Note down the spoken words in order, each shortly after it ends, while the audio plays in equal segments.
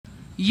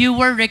you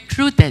were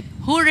recruited.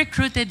 Who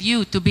recruited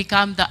you to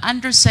become the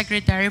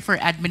Undersecretary for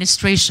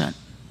Administration?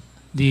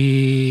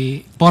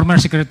 The former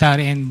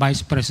Secretary and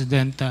Vice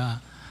President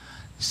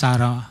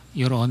Sara,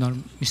 Your Honor,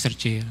 Mr.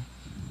 Chair.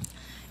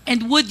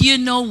 And would you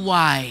know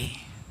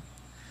why?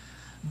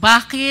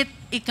 Bakit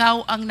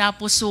ikaw ang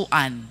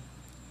napusuan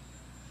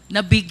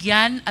na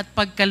bigyan at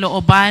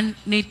pagkalooban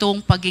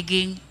nitong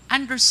pagiging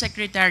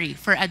Undersecretary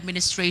for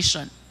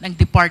Administration ng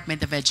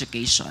Department of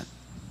Education?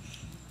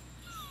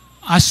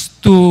 As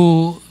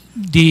to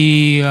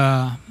the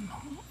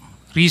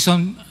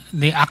reason,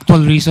 the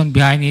actual reason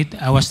behind it,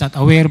 I was not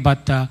aware,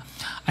 but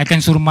I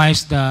can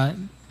surmise the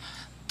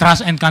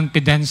trust and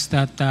confidence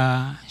that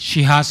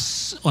she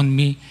has on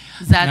me.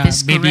 That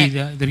is maybe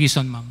correct. the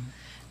reason, ma'am.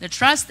 The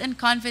trust and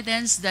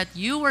confidence that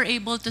you were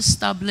able to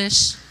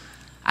establish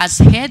as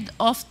head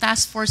of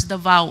Task Force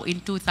Davao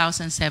in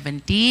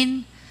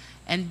 2017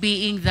 and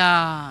being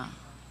the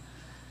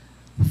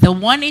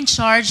one in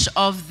charge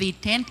of the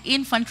 10th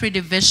Infantry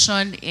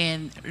Division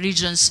in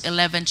Regions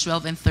 11,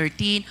 12, and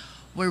 13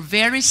 were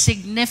very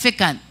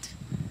significant,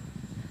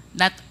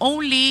 not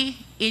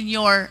only in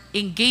your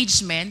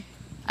engagement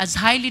as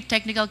highly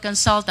technical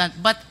consultant,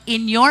 but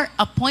in your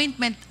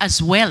appointment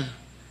as well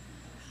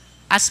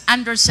as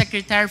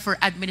Undersecretary for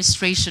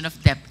Administration of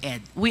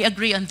DepEd. We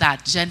agree on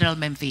that, General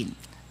Memphine.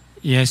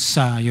 Yes,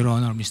 Your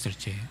Honor, Mr.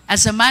 Chair.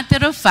 As a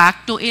matter of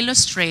fact, to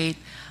illustrate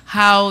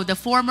how the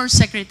former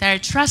Secretary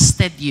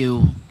trusted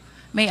you,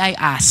 may I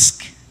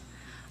ask,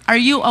 are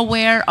you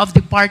aware of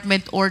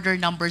Department Order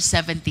Number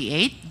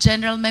 78,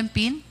 General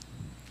Memphine?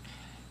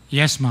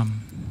 Yes,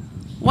 ma'am.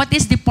 What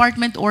is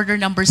Department Order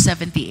Number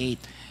 78?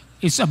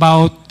 It's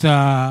about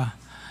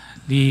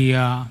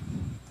the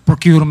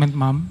procurement,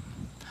 ma'am.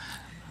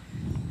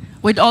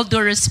 With all due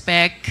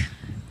respect,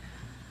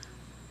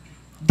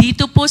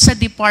 dito po sa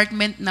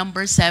Department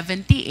Number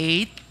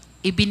 78,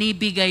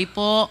 ibinibigay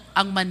po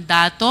ang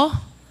mandato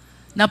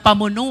na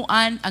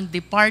pamunuan ang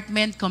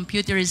Department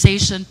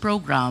Computerization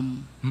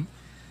Program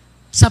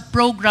sa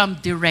Program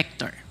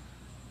Director.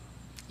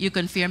 You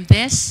confirm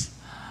this?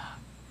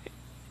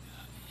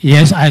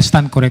 Yes, I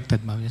stand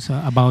corrected, ma'am. It's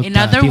about In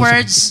other TO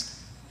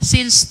words,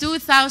 since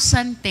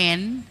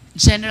 2010,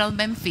 General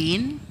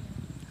Memphine,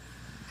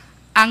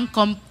 ang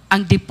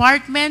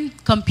Department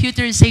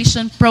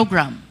Computerization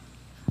Program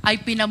ay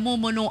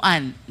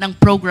pinamumunuan ng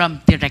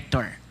Program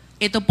Director.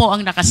 Ito po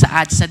ang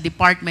nakasaad sa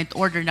Department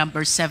Order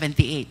Number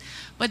 78.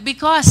 But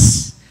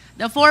because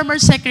the former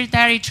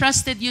Secretary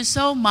trusted you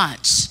so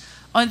much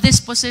on this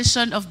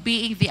position of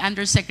being the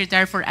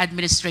Undersecretary for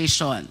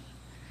Administration,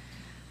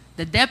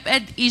 the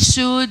DepEd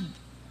issued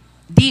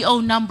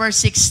DO Number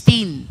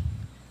 16,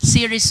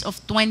 Series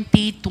of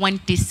 2023.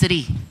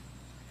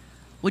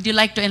 Would you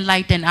like to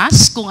enlighten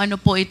us kung ano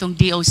po itong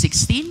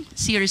DO16,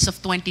 Series of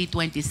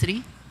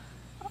 2023?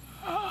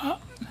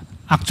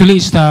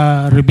 Actually, it's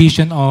the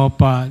revision of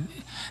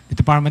the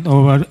Department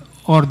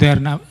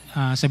Order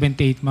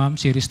 78, ma'am,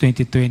 Series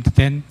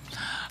 2010.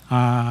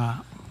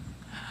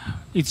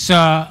 It's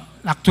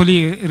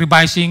actually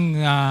revising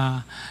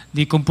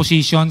the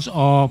compositions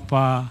of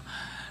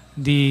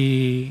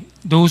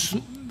those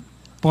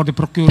for the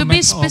procurement. To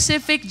be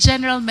specific,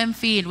 General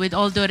Memphine, with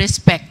all due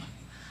respect,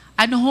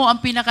 ano ho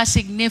ang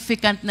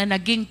pinaka-significant na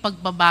naging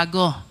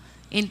pagbabago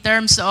in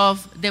terms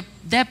of the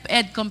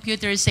DepEd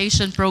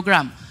Computerization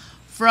Program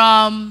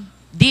from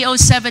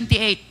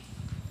DO78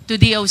 to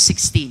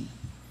DO16?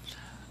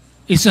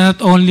 It's not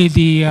only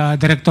the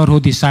director who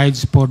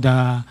decides for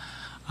the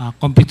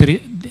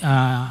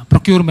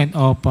procurement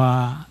of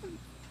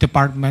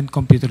Department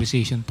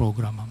Computerization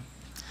Program, ma'am.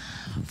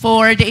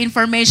 For the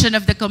information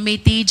of the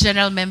committee,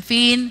 General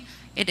Memphine,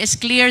 it is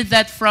clear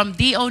that from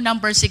DO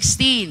Number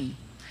 16,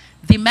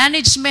 the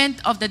management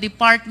of the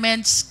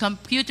department's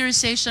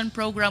computerization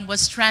program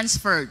was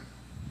transferred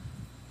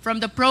from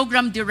the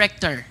program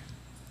director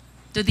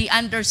to the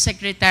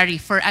Undersecretary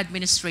for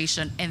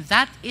Administration, and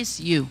that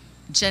is you,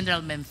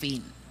 General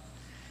Memphine.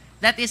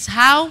 That is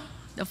how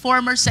the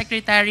former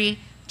Secretary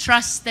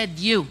trusted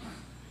you.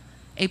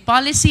 A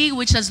policy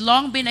which has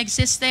long been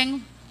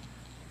existing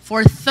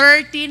for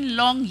 13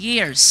 long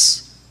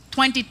years,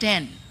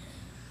 2010,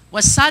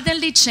 was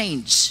suddenly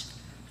changed,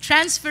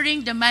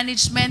 transferring the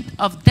management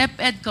of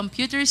DepEd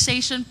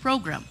Computerization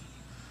Program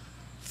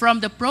from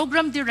the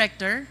Program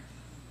Director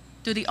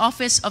to the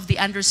Office of the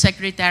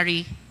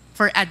Undersecretary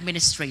for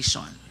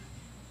Administration.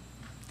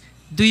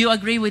 Do you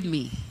agree with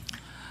me?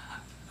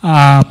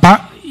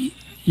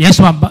 Yes,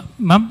 ma'am.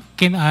 Ma'am,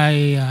 can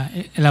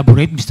I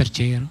elaborate, Mr.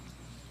 Chair?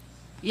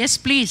 Yes,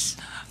 please.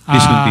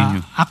 Please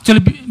continue.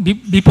 Actually,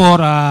 before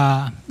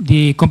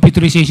the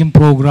computerization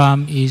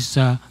program is,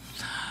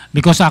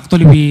 because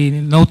actually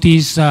we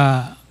notice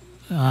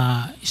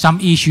some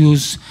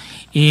issues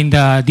in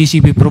the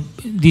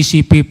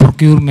DCP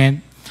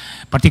procurement,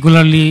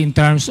 particularly in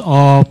terms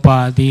of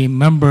the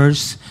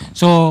members.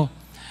 So,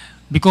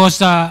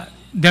 because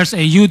there's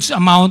a huge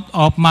amount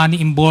of money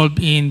involved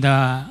in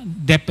the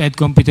DepEd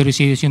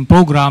computerization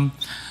program,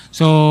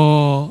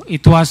 so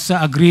it was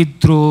agreed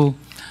through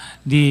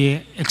the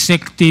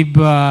executive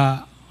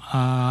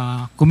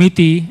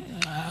committee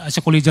as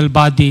a collegial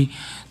body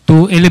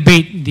to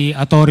elevate the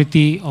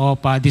authority of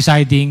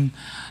deciding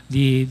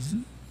the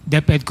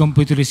DepEd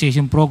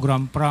computerization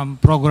program from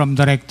program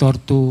director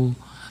to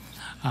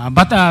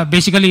but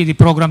basically the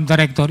program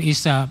director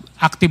is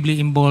actively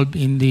involved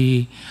in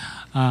the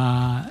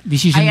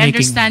decision making. I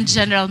understand,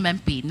 General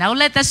Mempi. Now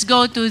let us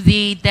go to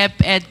the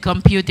DepEd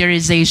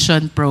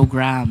computerization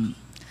program.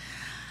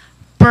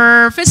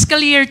 Per fiscal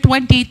year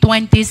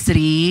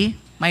 2023,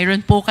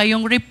 mayroon po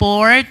kayong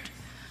report.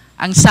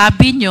 Ang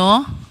sabi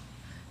nyo,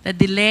 the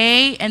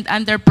delay and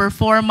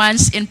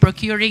underperformance in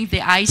procuring the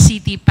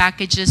ICT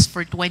packages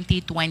for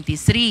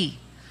 2023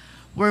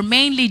 were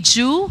mainly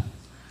due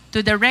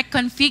to the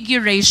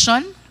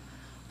reconfiguration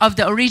of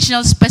the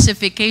original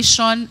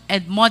specification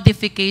and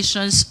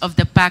modifications of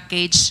the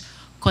package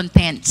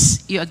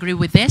contents. You agree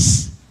with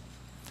this?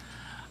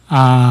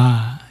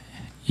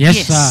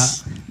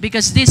 Yes.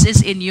 Because this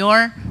is in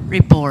your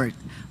report.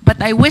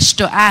 But I wish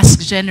to ask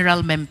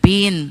General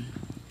Mempin,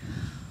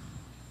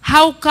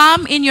 how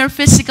come in your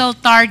physical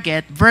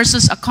target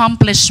versus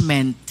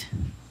accomplishment,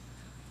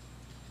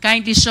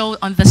 kindly show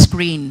on the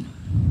screen,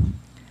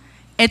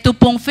 ito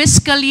pong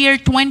fiscal year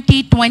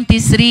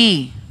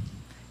 2023,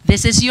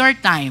 this is your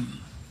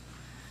time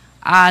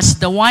as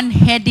the one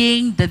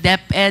heading the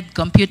DepEd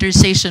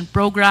computerization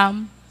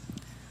program,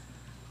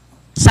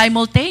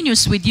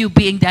 simultaneous with you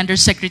being the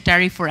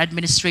Undersecretary for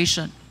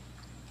Administration.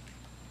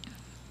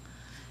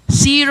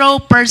 0%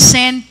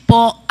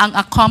 po ang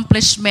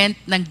accomplishment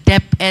ng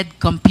DepEd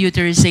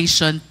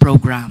computerization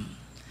program.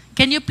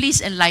 Can you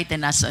please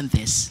enlighten us on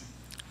this?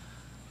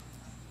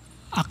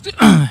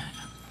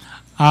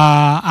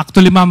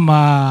 Actually, ma'am,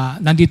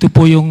 nandito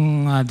po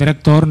yung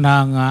director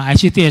ng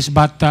ICTS,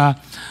 but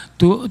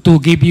to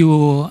give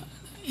you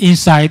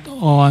insight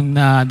on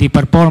the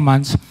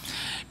performance,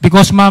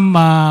 because ma'am,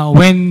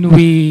 when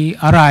we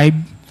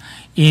arrived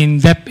in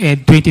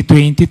DepEd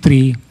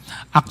 2023,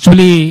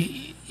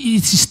 actually,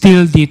 it's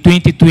still the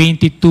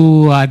 2022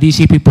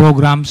 DCP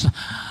programs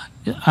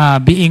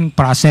being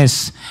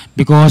processed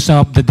because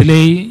of the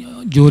delay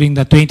during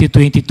the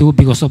 2022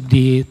 because of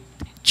the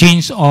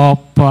change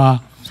of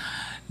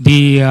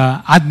the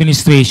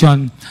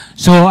administration.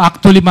 So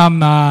actually, ma'am,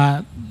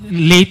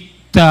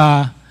 late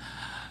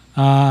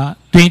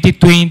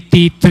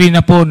 2023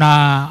 na po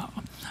na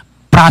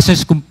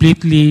process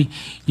completely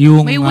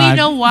yung May we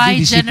know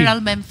why, DCP. General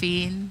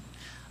Memphin?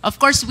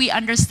 Of course, we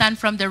understand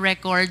from the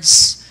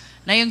records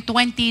na yung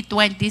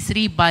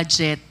 2023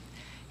 budget,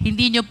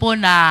 hindi nyo po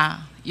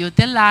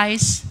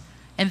na-utilize,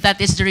 and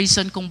that is the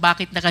reason kung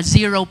bakit naka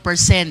 0%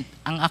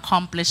 ang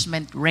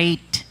accomplishment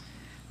rate.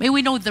 May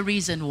we know the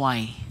reason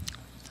why?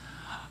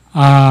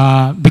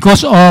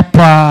 Because of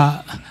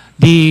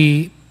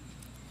the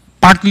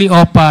partly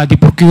of the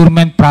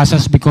procurement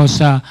process,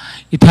 because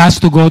it has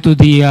to go to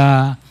the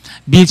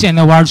Bids and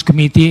Awards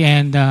Committee,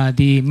 and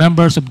the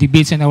members of the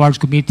Bids and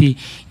Awards Committee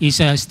is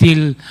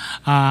still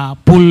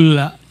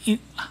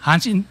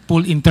hands in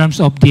full in terms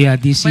of the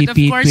DCP 2023. But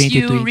of course,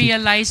 you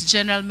realize,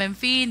 General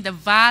Memphin, the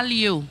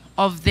value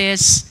of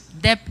this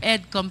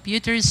DepEd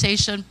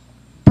computerization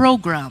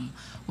program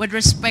with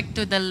respect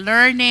to the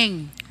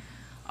learning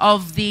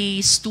of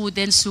the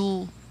students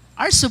who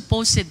are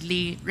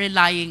supposedly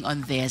relying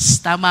on this.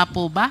 Tama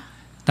po ba?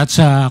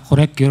 That's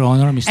correct, Your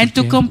Honor, Mr. And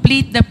to Chair.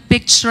 complete the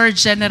picture,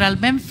 General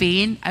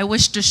Memphin, I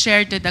wish to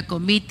share to the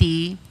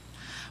committee,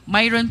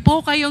 mayroon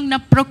po kayong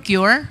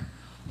na-procure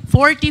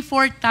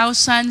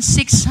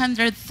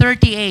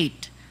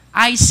 44,638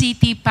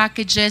 ICT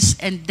packages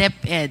and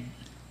DepEd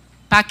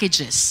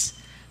packages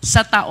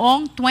sa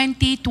taong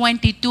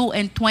 2022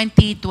 and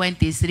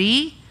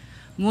 2023.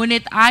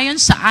 Ngunit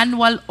ayon sa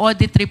annual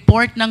audit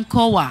report ng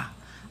COA,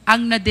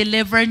 ang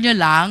na-deliver nyo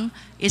lang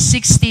is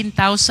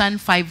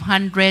 16,580.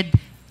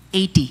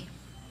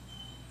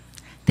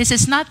 This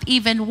is not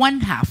even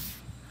one half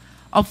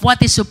of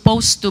what is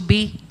supposed to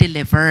be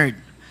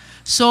delivered.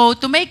 So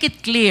to make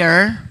it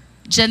clear,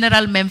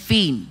 General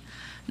Memphin,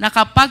 na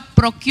kapag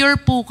procure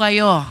po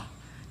kayo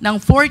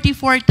ng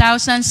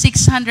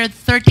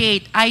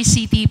 44,638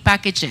 ICT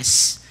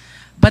packages,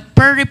 but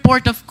per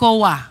report of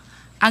COA,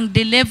 ang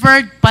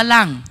delivered pa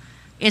lang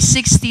is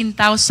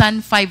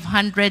 16,580,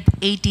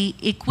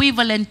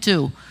 equivalent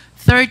to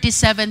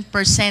 37%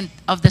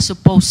 of the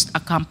supposed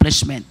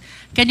accomplishment.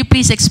 Can you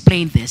please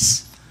explain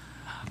this?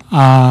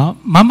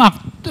 Ma'am,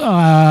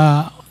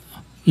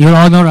 Your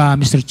Honor,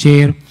 Mr.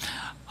 Chair,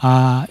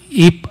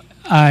 if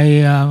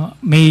I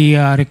may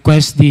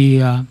request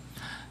the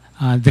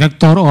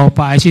director of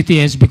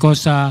ICTS,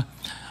 because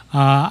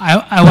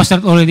I was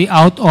not already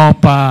out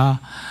of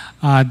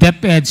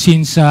DepEd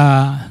since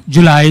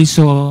July,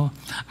 so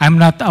I'm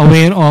not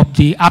aware of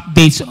the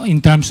updates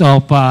in terms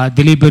of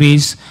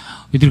deliveries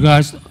with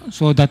regards,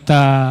 so that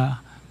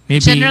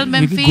maybe General we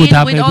Memphin, could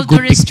have with a all due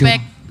good picture.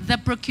 respect, the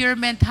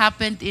procurement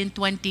happened in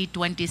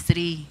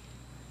 2023.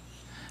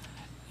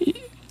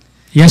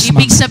 Yes,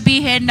 ma'am. Ibig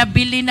sabihin,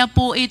 nabili na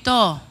po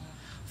ito.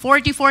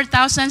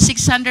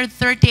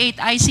 44,638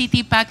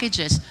 ICT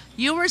packages.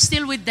 You were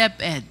still with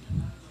DepEd.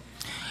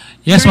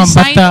 Yes, You ma'am,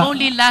 but resigned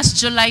only last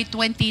July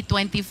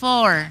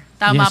 2024.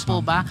 Tama Yes,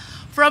 po ma'am. ba?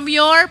 From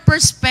your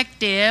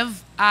perspective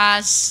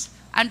as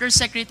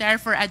Undersecretary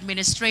for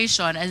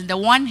Administration and the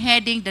one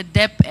heading the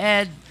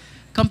DepEd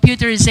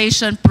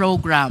computerization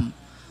program,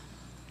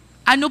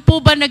 ano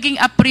po ba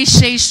naging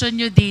appreciation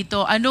nyo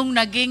dito? Anong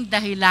naging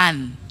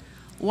dahilan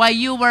why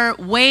you were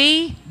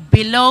way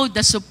below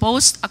the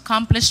supposed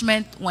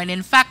accomplishment when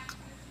in fact,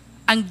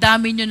 ang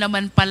dami nyo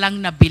naman palang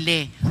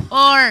nabili?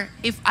 Or,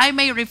 if I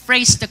may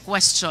rephrase the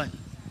question,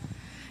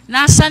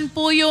 nasan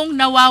po yung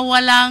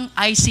nawawalang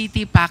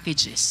ICT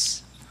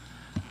packages?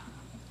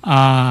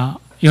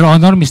 Your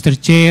Honor, Mr.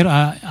 Chair,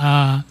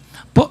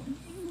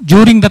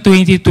 during the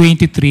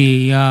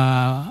 2023,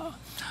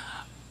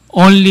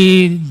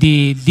 only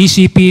the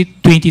DCP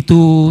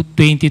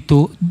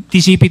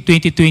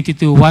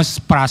 2022 was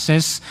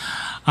processed,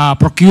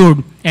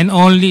 procured, and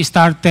only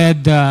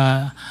started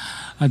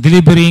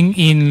delivering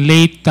in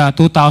late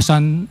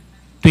 2023.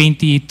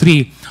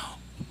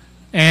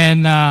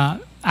 And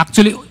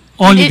actually,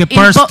 only the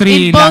first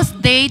three. In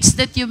both dates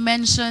that you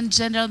mentioned,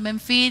 General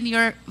Memphine,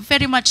 you're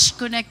very much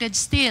connected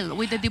still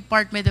with the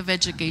Department of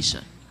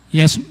Education.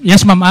 Yes,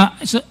 yes, ma'am.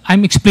 So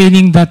I'm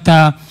explaining that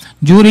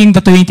during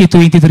the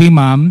 2023,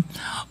 ma'am,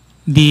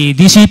 the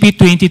DCP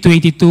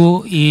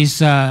 2022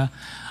 is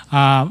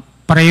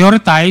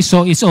prioritized,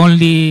 so it's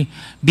only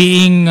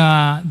being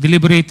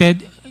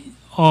deliberated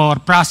or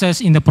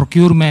processed in the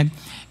procurement.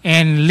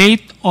 And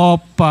late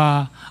of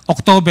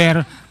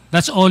October,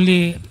 there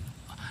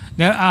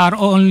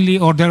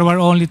were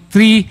only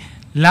 3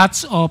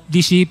 lots of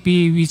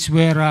DCP which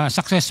were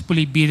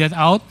successfully bidded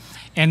out,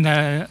 and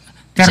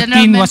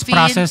 13 was Memphine,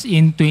 processed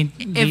in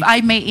 20. If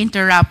I may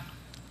interrupt,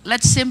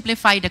 let's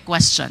simplify the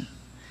question.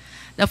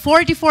 The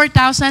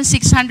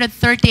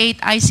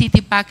 44,638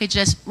 ICT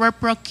packages were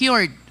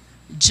procured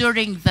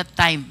during that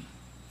time.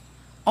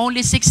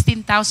 Only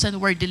 16,000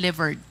 were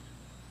delivered.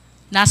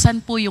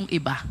 Nasaan po yung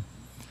iba?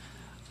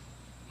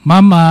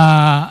 Ma'am,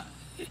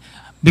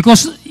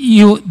 because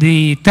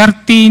the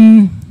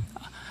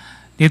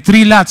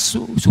 3 lots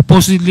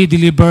supposedly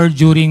delivered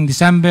during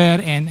December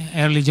and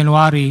early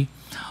January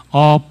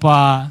of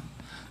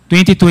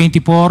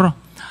 2024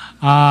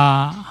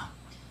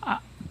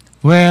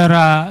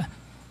 were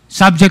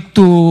subject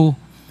to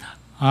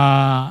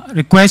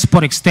request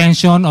for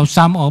extension of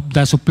some of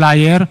the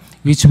supplier,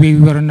 which we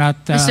were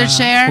not Mr.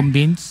 Chair,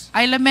 convinced.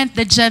 I lament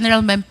that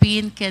General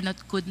Memphine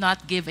could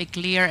not give a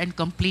clear and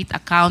complete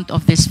account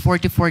of this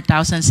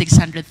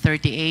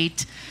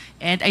 44,638.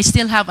 And I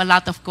still have a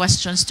lot of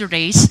questions to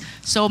raise.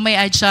 So may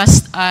I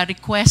just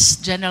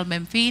request General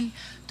Memphine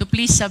to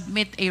please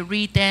submit a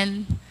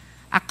written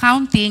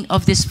accounting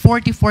of this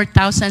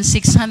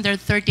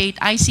 44,638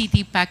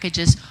 ICT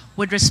packages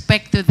with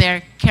respect to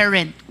their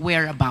current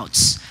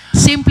whereabouts.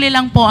 Simple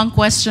lang po ang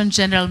question,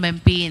 General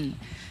Memphine.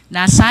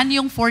 Nasaan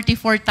yung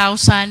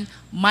 44,000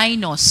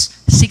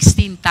 minus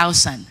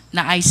 16,000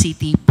 na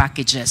ICT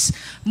packages?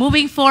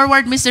 Moving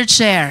forward, Mr.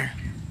 Chair.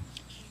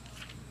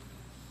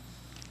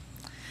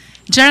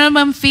 General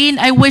Memphine,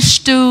 I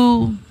wish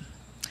to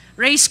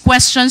raise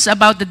questions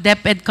about the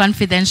DepEd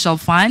confidential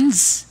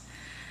funds.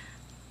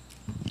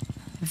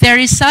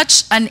 There is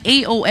such an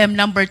AOM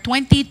number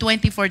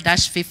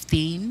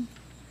 2024-15.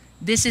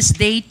 This is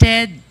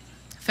dated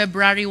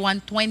February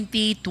 1,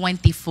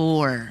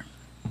 2024.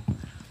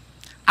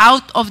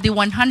 Out of the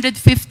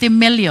 150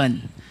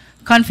 million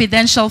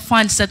confidential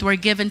funds that were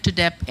given to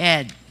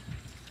DepEd,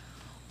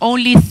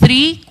 only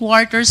 3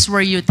 quarters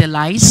were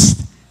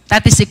utilized.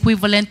 That is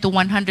equivalent to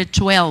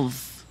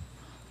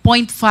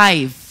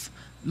 112.5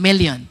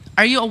 million.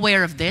 Are you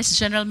aware of this,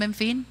 General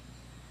Memphine?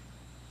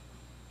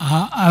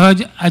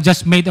 I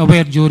just made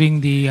aware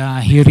during the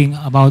hearing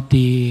about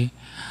the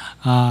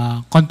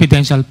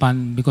confidential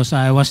fund because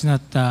I was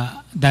not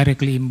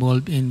directly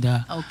involved in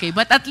the. Okay,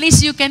 but at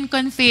least you can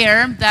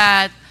confirm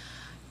that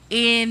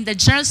in the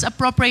General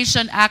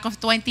Appropriation Act of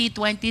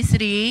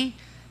 2023,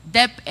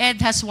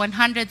 DepEd has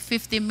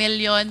 150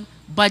 million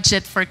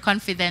budget for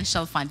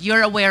confidential fund.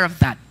 You're aware of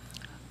that?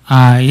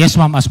 Yes,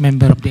 ma'am, as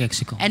member of the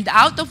EXICO. And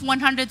out of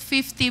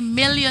 150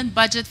 million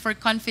budget for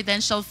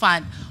confidential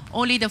fund,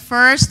 only the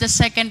first, the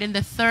second, and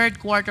the third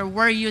quarter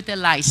were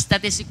utilized.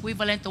 That is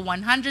equivalent to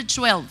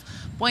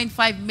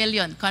 112.5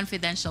 million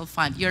confidential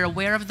fund. You're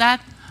aware of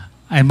that?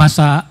 I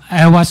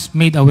was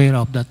made aware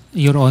of that,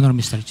 Your Honor,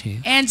 Mr. Chair.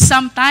 And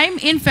sometime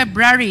in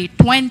February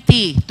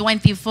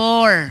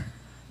 2024,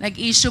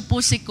 nag-issue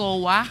po si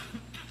COA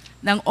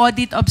ng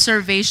Audit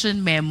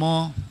Observation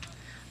Memo.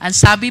 Ang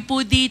sabi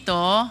po dito,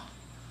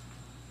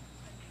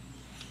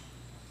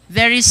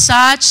 there is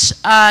such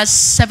a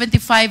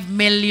 75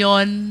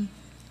 million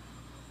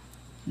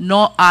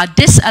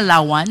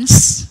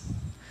disallowance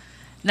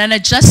na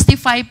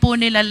na-justify po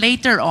nila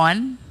later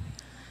on.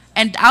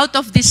 And out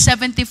of this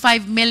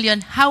 75 million,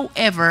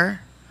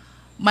 however,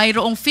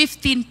 mayroong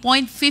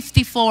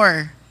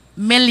 15.54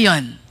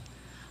 million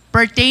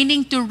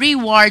pertaining to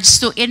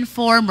rewards to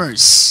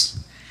informers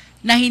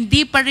na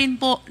hindi pa rin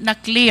po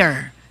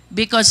na-clear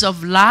because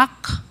of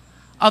lack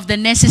of the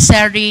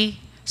necessary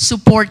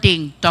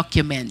supporting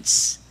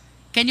documents.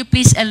 Can you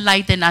please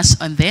enlighten us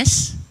on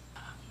this?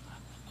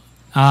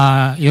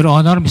 Your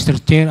Honor, Mr.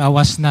 Chair, I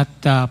was not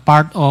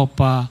part of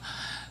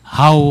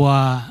how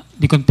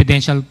the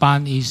confidential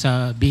fund is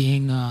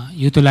being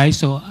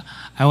utilized, so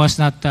I was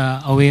not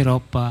aware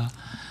of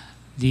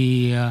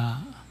the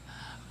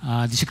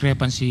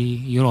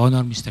discrepancy, Your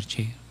Honor, Mr.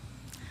 Chair.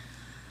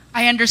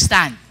 I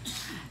understand.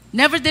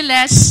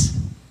 Nevertheless,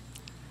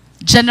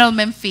 General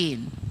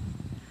Memphine,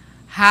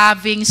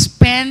 having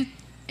spent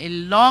a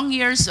long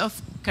years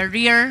of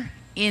career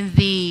in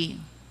the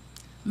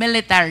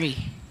military,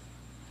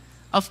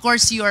 of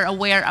course you are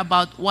aware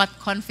about what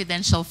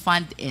confidential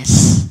fund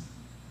is.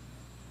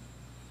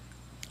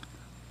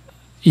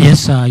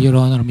 Yes, Your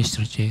Honor,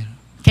 Mr. Chair.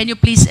 Can you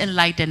please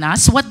enlighten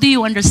us? What do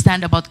you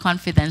understand about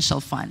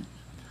confidential fund?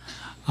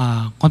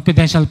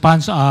 Confidential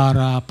funds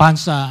are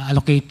funds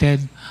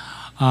allocated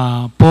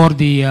for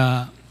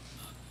the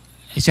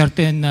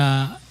certain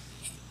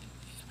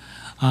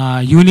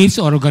units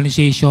or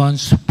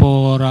organizations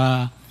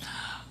for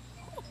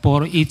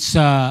its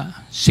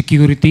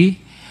security,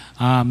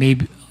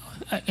 maybe,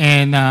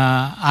 and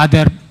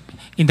other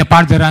in the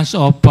furtherance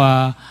of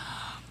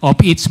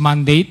its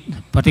mandate,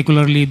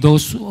 particularly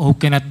those who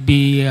cannot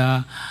be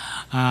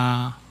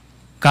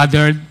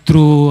gathered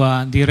through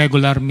the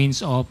regular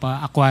means of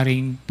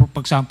acquiring, for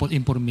example,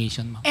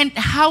 information. And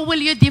how will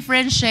you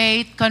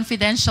differentiate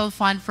confidential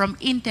fund from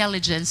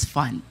intelligence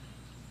fund?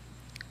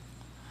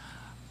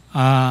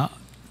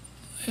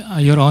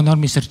 Your Honor,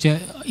 Mr. Chair,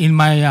 in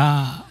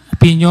my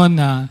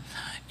opinion,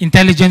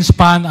 intelligence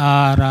fund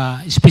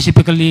are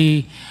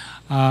specifically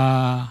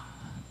have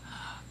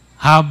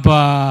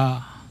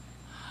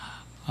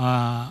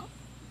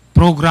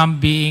program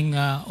being,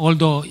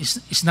 although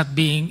it's not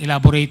being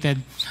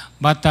elaborated,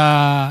 but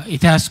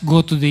it has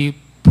go to the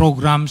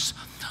programs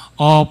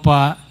of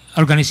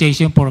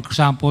organization, for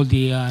example,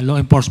 the law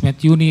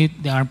enforcement unit,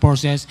 the armed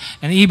forces,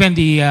 and even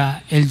the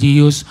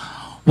LGUs,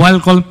 while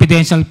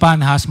confidential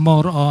fund has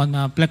more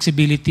on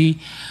flexibility,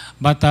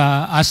 but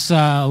as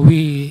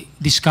we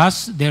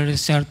discussed, there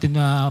is certain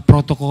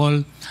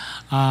protocol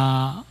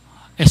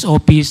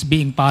SOPs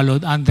being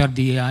followed under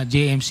the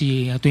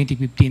JMC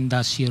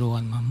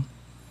 2015-01, ma'am.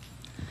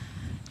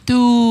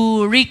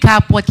 To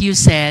recap what you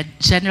said,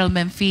 General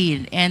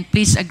Memphine, and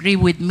please agree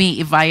with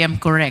me if I am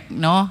correct,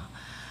 no?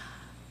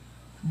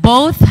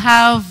 Both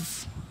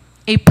have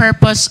a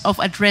purpose of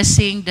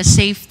addressing the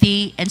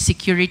safety and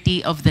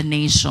security of the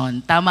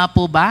nation. Tama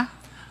po ba?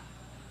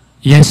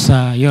 Yes,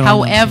 Your Honor.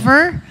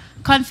 However,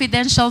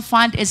 confidential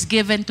fund is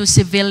given to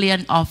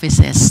civilian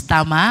offices.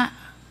 Tama?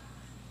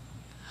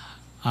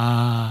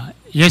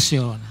 Yes,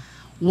 Your Honor.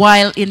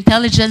 While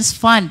intelligence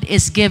fund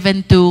is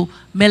given to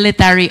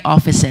military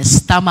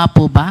offices. Tama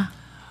po ba?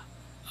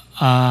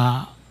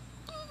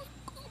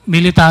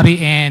 Military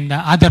and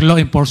other law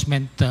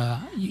enforcement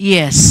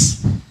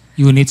Yes.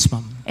 units,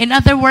 ma'am. In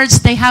other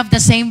words, they have the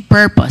same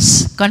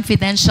purpose,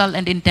 confidential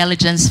and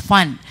intelligence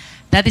fund.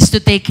 That is to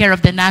take care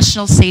of the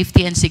national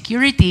safety and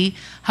security.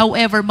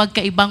 However,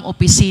 magkaibang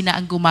opisina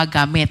ang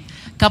gumagamit.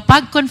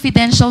 Kapag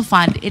confidential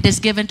fund, it is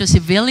given to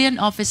civilian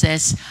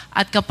offices,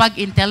 at kapag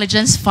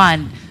intelligence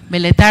fund,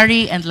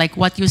 military, and like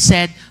what you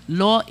said,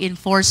 law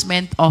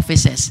enforcement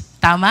offices.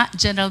 Tama,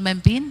 General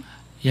Memphine?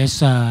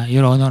 Yes,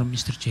 Your Honor,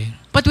 Mr. Chair.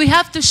 But we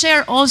have to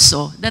share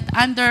also that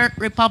under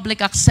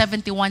Republic Act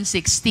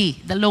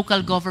 7160, the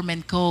Local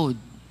Government Code,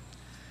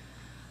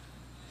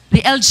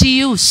 the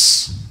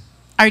LGUs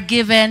are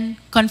given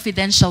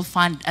confidential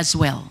fund as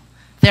well.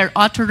 They're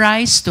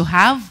authorized to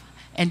have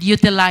and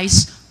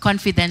utilize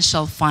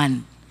confidential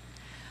fund.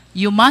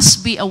 You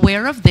must be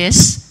aware of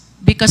this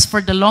because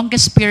for the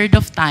longest period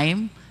of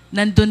time,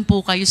 nandun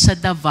po kayo sa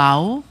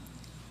Davao,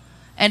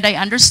 and I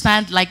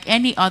understand like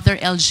any other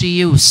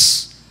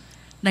LGUs,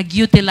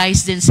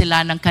 nag-utilize din sila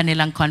ng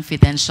kanilang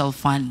confidential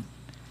fund.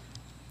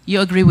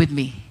 You agree with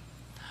me?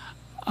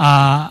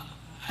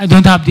 I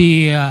don't have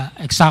the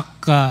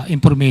exact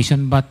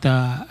information, but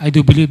I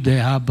do believe they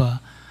have.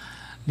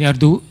 They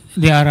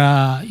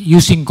are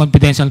using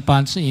confidential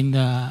funds in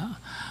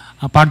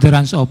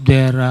furtherance of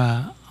their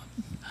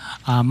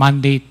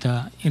mandate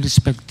in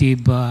respective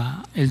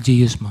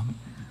LGUs, ma'am.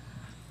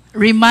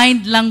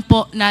 Remind lang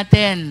po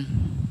natin,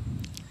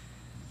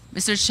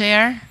 Mr.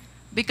 Chair,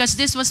 because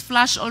this was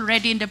flashed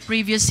already in the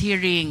previous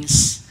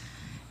hearings.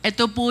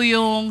 Ito po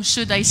yung,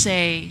 should I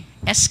say,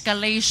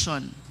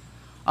 escalation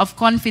of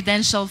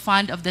confidential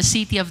fund of the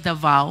City of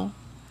Davao,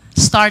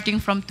 starting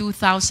from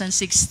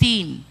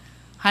 2016,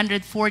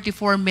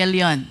 144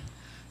 million.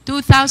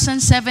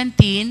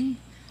 2017,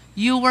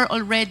 you were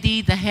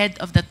already the head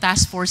of the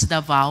Task Force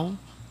Davao,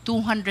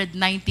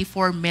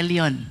 294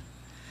 million.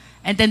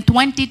 And then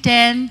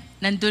 2010,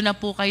 nandun na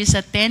po kayo sa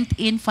 10th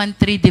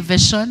Infantry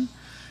Division.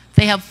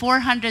 They have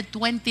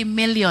 420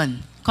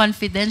 million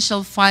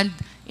confidential fund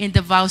in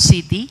Davao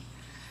City.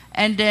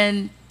 And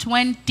then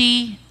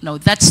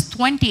that's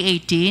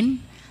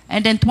 2018.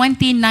 And then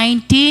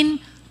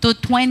 2019 to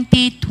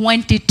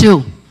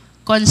 2022,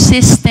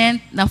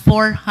 consistent na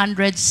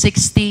 460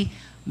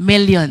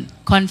 million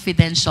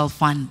confidential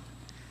fund.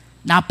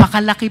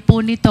 Napakalaki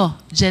po nito,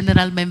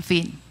 General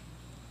Memphine.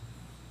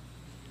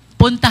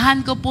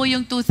 Puntahan ko po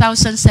yung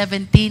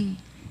 2017.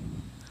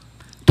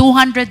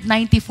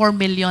 294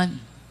 million.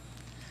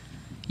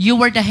 You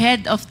were the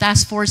head of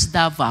Task Force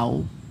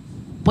Davao.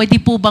 Pwede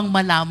po bang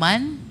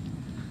malaman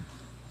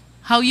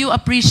how you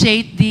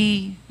appreciate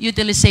the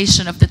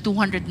utilization of the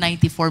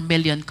 294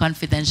 million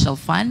confidential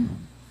fund?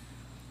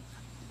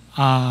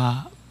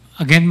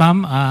 Again,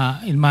 ma'am,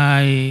 in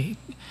my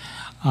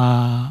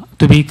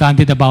to be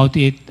candid about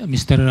it,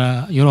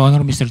 Your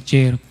Honor, Mr.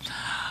 Chair,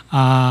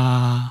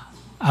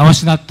 I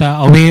was not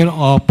aware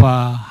of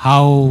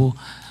how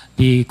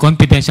the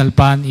confidential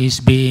fund is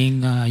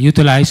being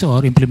utilized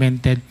or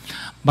implemented.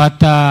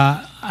 But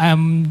I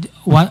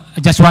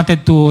just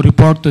wanted to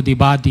report to the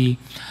body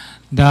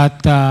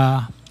that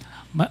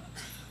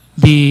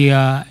the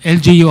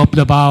LGU of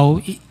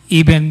Davao,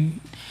 even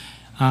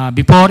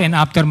before and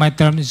after my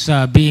term, is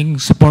being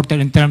supported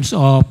in terms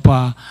of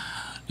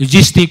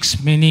logistics,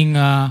 meaning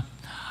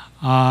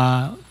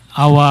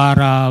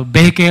our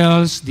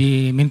vehicles,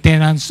 the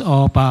maintenance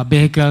of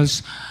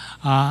vehicles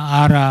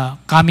are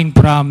coming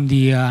from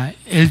the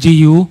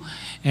LGU,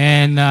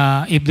 and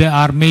if there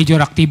are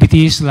major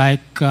activities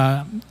like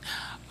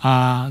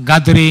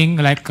gathering,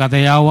 like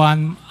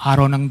Kadayawan,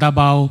 Araw ng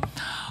Davao,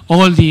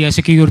 all the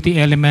security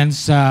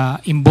elements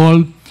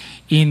involved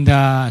in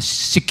the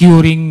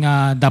securing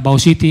Davao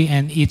City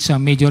and its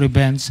major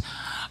events,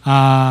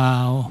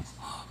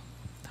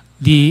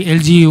 the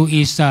LGU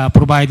is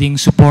providing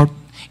support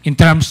in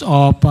terms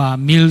of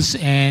meals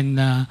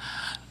and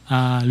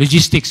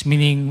logistics,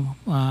 meaning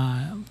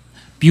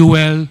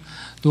fuel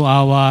to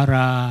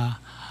our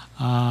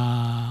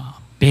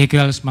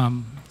vehicles,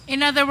 ma'am. In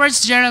other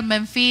words, General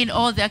Memphine,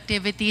 all the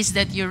activities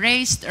that you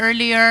raised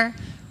earlier,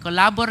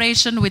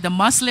 collaboration with the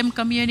Muslim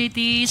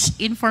communities,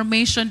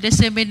 information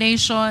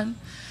dissemination,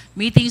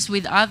 meetings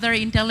with other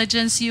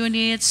intelligence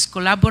units,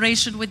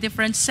 collaboration with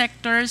different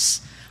sectors,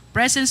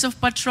 presence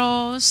of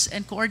patrols,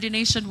 and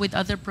coordination with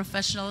other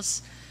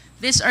professionals.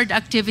 These are the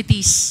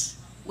activities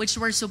which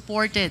were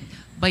supported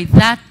by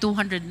that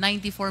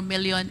 294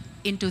 million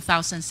in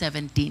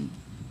 2017.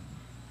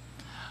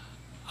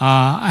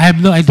 I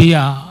have no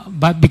idea,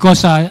 but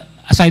because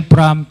aside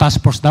from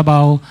Task Force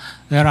Davao,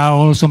 there are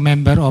also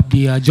members of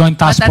the Joint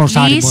Task Force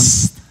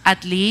Haribon.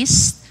 At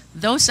least,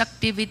 those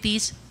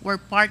activities were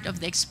part of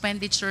the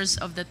expenditures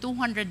of the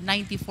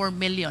 294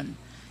 million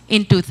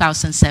in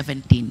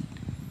 2017.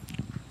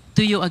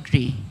 Do you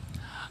agree?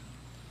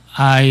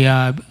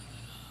 I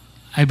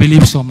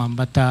believe so, ma'am,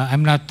 but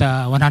I'm not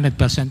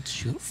 100%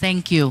 sure.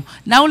 Thank you.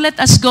 Now let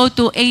us go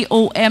to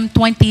AOM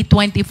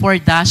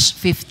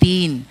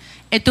 2024-15.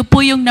 Ito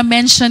po yung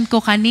na-mention ko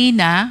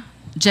kanina,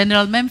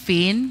 General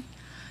Memphine,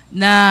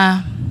 na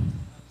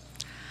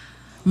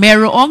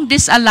merong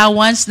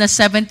disallowance na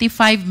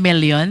 75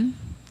 million.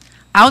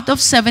 Out of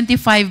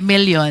 75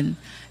 million,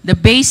 the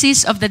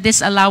basis of the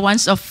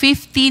disallowance of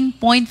 15.54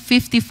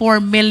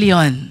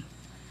 million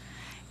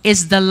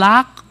is the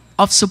lack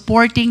of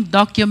supporting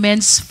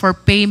documents for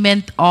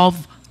payment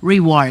of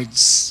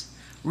rewards.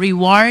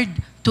 Reward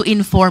to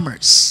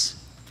informers.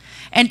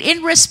 And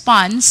in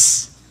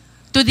response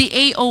to the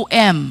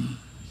AOM,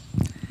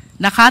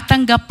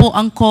 nakatanggap po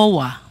ang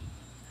COA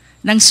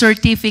ng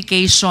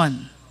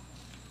certification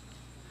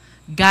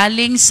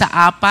galing sa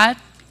 4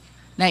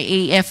 na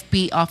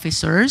AFP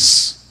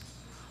officers.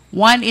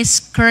 1 is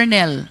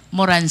Colonel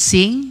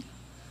Moransing,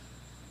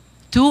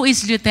 2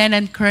 is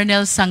Lieutenant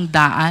Colonel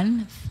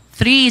Sangdaan,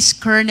 3 is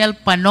Colonel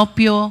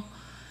Panopio,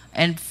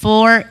 and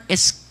 4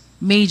 is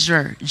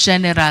Major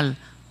General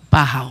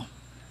Bahaw.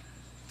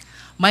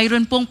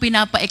 Mayroon pong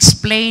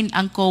pinapa-explain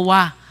ang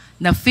COA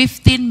na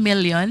 15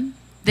 million.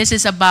 This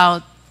is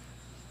about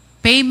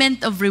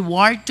payment of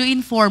reward to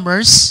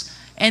informers,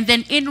 and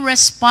then in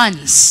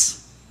response,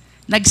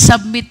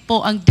 nag-submit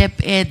po ang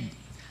DepEd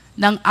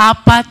ng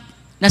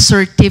 4 na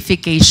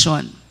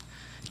certification.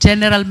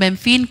 General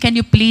Memphine, can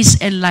you please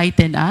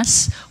enlighten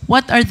us?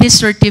 What are these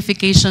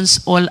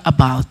certifications all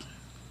about?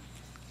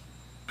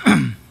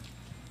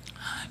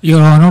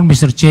 Your Honor,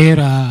 Mr. Chair,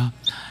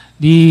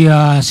 the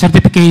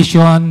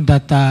certification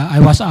that I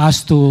was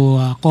asked to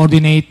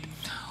coordinate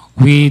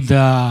with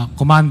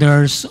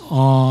commanders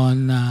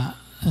on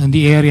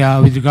the area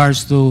with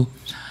regards to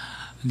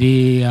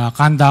the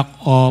conduct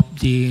of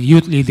the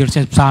Youth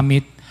Leadership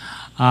Summit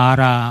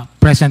are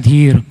present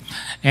here.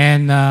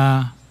 And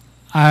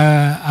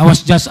I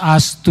was just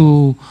asked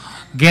to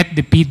get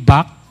the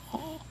feedback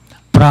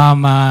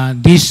from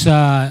these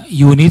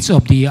units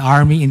of the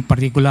Army in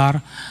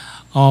particular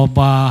of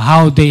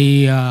how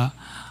they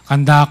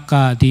conduct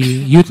the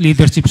Youth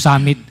Leadership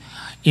Summit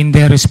in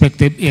their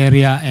respective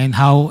area and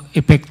how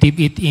effective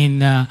it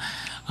in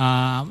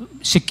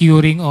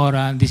securing or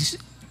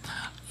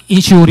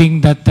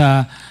ensuring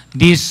that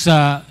these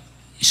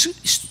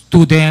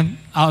student,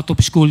 out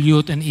of school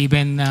youth, and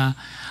even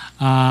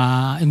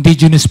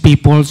indigenous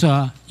peoples,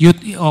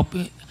 youth of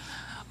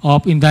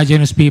of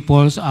indigenous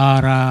peoples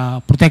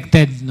are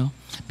protected, no?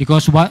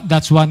 Because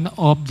that's one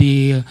of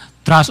the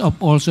thrust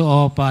of also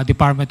of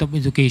Department of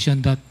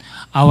Education, that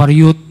our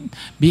youth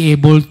be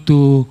able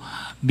to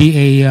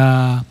be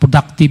a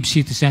productive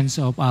citizens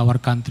of our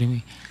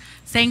country.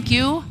 Thank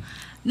you.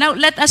 Now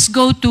let us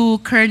go to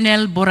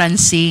Colonel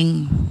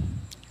Boransing.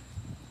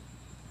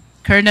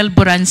 Colonel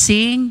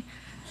Boransing,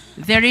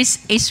 there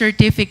is a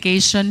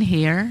certification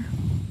here,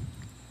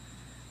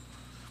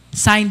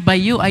 signed by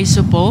you, I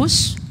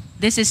suppose.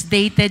 This is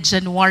dated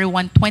January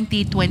 1,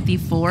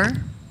 2024.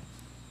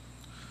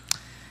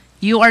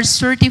 You are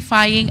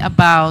certifying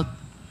about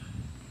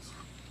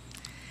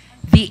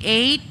the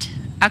 8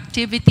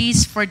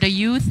 activities for the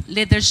Youth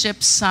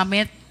Leadership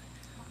Summit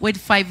with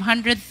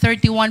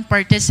 531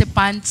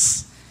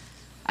 participants,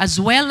 as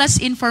well as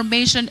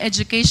information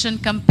education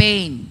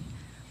campaign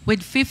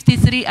with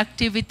 53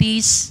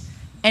 activities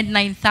and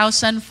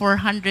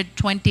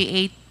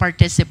 9,428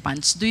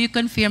 participants. Do you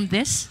confirm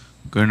this?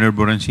 Colonel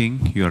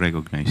Boransing, you are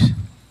recognized.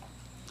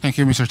 Thank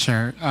you, Mr.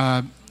 Chair.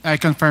 I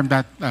confirm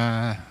that,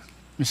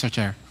 Mr.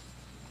 Chair.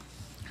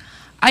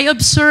 I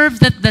observe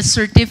that the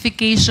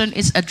certification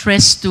is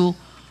addressed to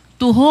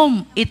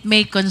whom it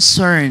may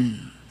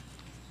concern.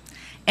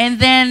 And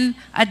then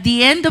at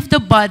the end of the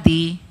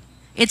body,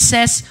 it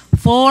says,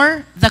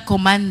 for the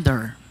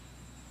commander.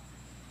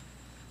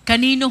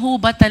 Kanino ho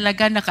ba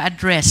talaga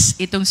naka-address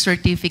itong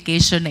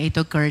certification na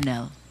ito,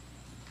 Colonel?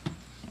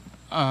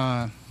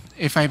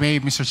 If I may,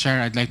 Mr.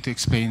 Chair, I'd like to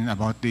explain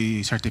about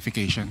the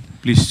certification.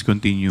 Please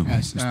continue,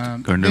 Yes,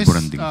 Colonel this,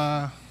 Boransing.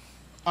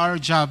 Our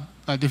job,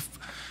 the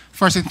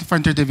 1st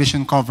Infantry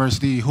Division covers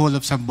the whole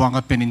of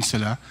Zamboanga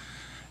Peninsula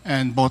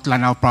and both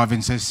Lanao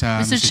provinces,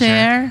 Mr.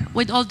 Chair,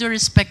 with all due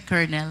respect,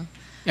 Colonel,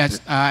 Yes,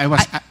 I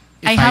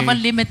have a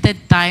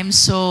limited time,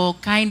 so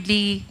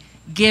kindly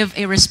give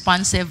a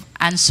responsive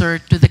answer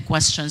to the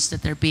questions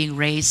that are being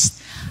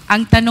raised.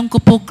 Ang tanong ko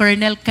po,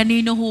 Colonel,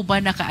 kanino ho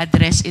ba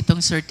naka-address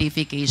itong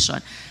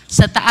certification?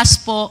 Sa taas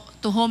po,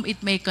 to whom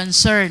it may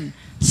concern.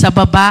 Sa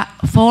baba,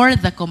 for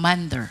the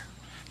commander.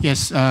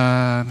 Yes,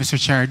 Mr.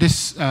 Chair,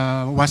 this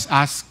was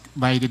asked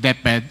by the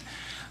DepEd,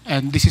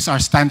 and this is our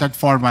standard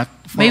format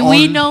for May all.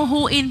 we know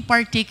who in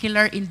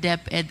particular in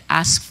DepEd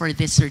asked for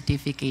this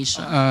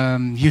certification?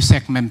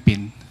 USEC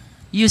Mempin.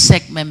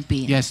 USEC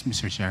Mempin. Yes,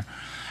 Mr. Chair.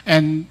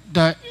 And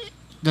that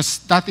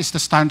is the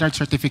standard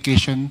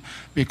certification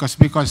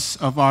because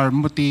of our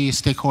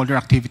multi-stakeholder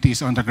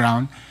activities on the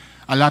ground.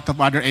 A lot of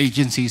other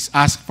agencies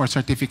ask for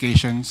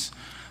certifications.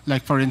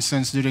 Like, for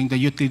instance, during the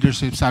Youth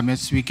Leadership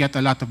Summits, we get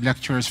a lot of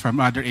lectures from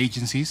other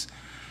agencies,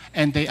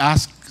 and they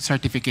ask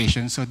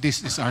certifications. So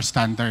this is our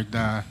standard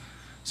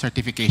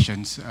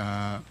certifications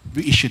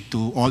we issued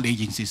to all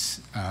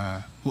agencies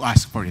who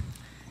ask for it.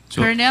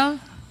 So, Colonel,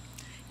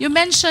 you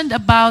mentioned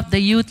about the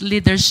Youth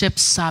Leadership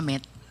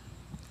Summit.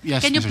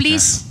 Yes, Can you Mr.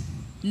 please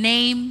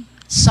name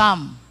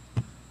some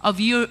of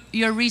your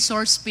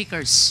resource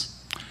speakers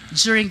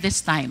during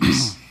these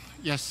times?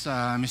 Yes,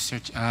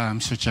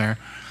 Mr. Chair.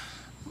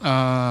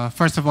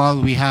 First of all,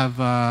 we have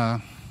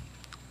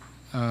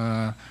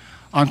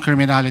on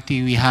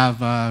criminality, we have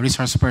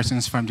resource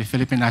persons from the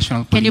Philippine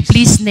National Police. Can you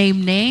please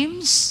name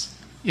names?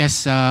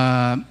 Yes,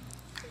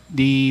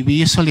 we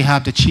usually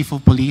have the Chief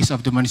of Police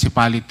of the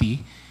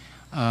municipality.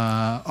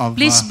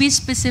 Please be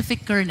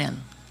specific, Colonel.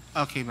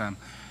 Okay, ma'am.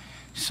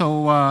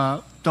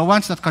 So the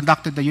ones that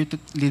conducted the Youth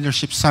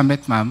Leadership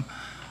Summit, ma'am,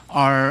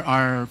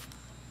 are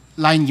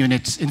line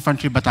units,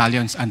 infantry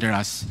battalions under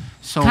us.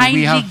 So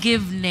Kindly we have,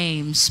 give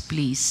names,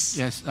 please.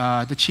 yes,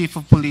 the Chief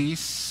of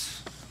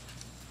Police.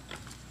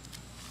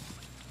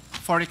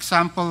 For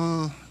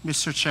example,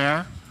 Mr.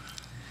 Chair,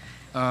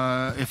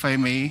 if I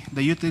may,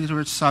 the Youth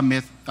Leadership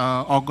Summit,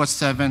 August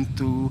 7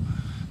 to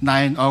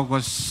 9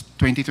 August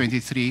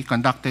 2023,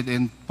 conducted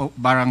in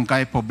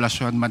Barangay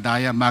Poblacion,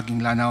 Madaya,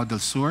 Maging Lanao del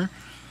Sur.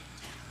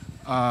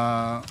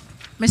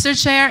 Mr.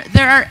 Chair,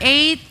 there are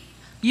 8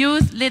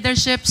 Youth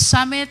Leadership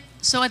Summit,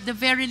 so at the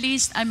very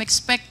least, I'm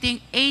expecting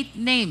 8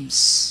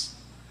 names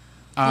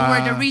who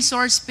were the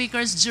resource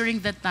speakers during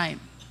that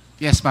time.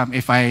 Yes, ma'am.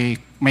 If I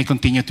may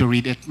continue to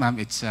read it, ma'am,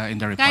 it's in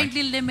the report.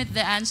 Kindly limit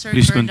the answer,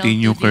 Please Colonel,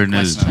 continue, to the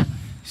Colonel. question.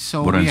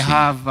 So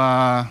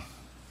Boransing.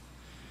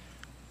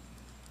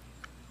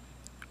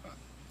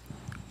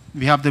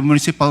 we have the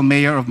Municipal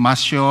Mayor of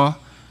Masio,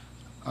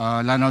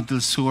 Lanao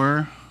del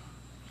Sur.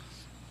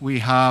 We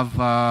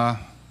have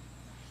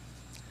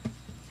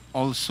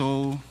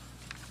also,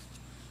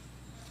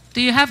 Do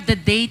you have the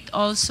date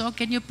also?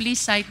 Can you please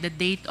cite the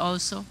date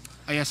also?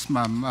 yes,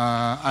 ma'am,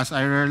 as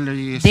I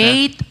earlier said.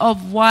 Date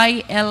of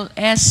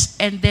YLS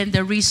and then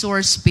the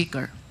resource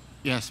speaker.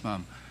 Yes,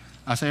 ma'am.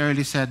 As I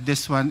earlier said,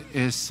 this one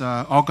is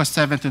August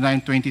 7 to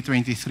 9,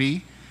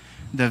 2023.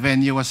 The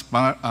venue was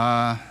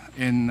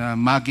in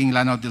Maging,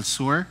 Lanao del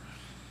Sur.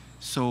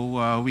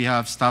 So we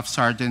have Staff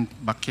Sergeant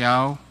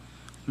Bacquiao,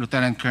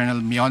 Lieutenant Colonel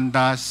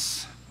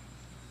Miondas.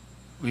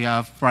 We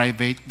have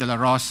Private De La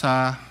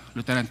Rosa,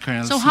 Lieutenant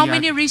Colonel So how Siar.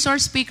 many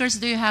resource speakers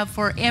do you have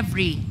for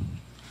every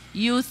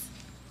Youth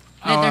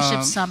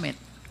Leadership Summit?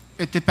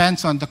 It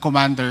depends on the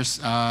commanders.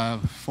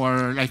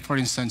 For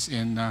instance,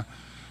 in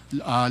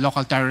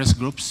local terrorist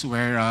groups,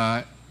 where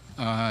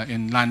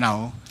in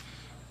Lanao,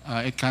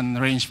 it can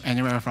range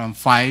anywhere from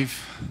 5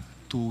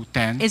 to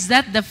 10. Is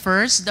that the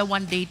first, the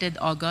one dated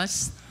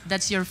August?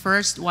 That's your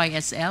first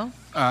YSL?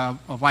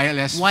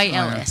 YLS.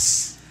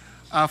 YLS.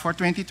 For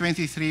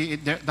 2023,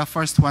 the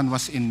first one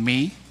was in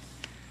May.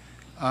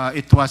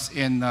 It was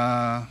in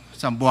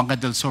Zamboanga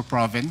del Sur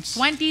province.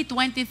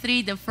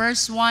 2023, the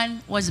first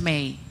one was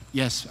May.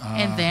 Yes.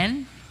 And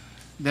then?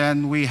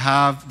 Then we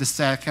have the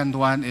second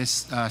one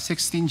is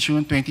 16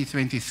 June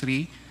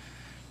 2023.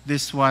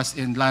 This was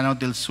in Lanao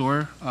del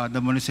Sur,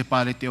 the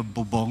municipality of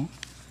Bubong.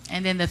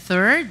 And then the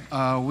third?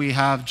 We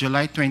have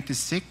July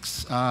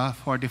 26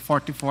 for the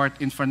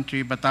 44th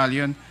Infantry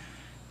Battalion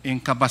in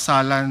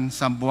Cabasalan,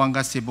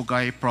 Zamboanga,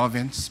 Sibugay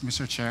Province,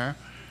 Mr. Chair.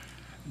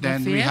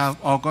 Then we fifth? have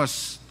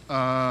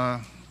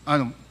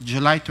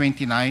July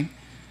 29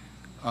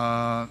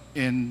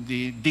 in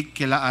the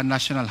Digkilaan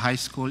National High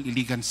School,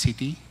 Iligan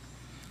City.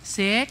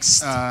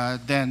 Sixth?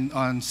 Then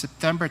on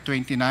September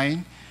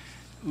 29,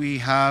 we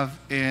have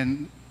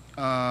in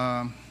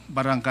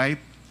Barangay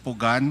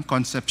Pugan,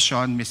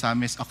 Concepcion,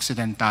 Misamis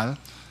Occidental.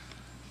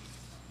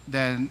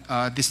 Then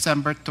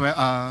December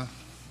 12,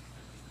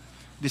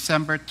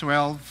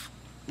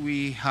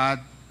 we had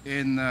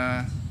in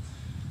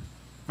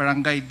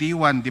Barangay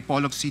D1,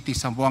 Dipolog City,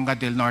 Zamboanga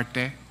del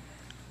Norte.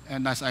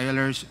 And as I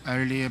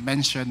earlier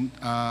mentioned,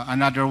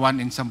 another one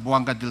in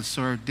Zamboanga del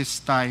Sur, this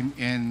time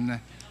in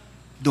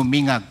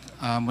Dumingag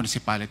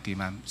municipality,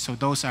 ma'am. So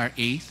those are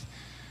 8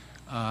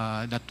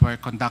 that were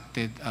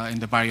conducted in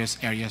the various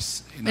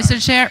areas. Mr.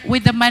 Chair,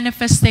 with the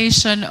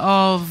manifestation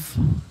of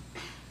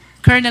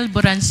Colonel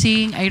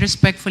Buransing, I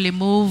respectfully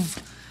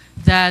move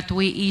that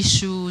we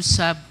issue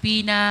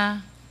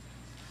subpoena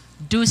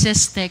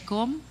duces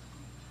tecum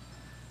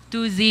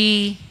to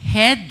the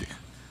head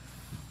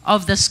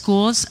of the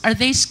schools. Are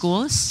they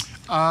schools?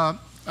 No,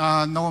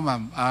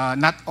 ma'am.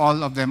 Not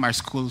all of them are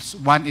schools.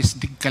 One is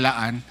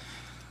Digkalaan.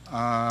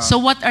 So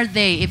what are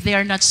they if they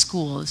are not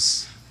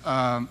schools?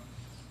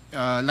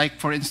 Like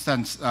for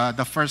instance,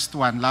 the first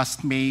one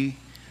last May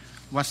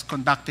was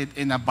conducted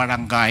in a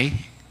barangay,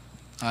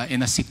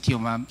 in a sitio,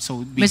 ma'am.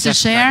 So Mr.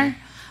 Chair,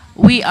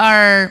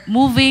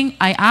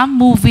 I am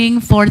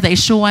moving for the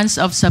issuance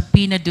of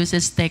subpoena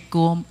duces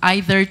tecum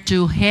either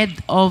to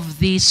head of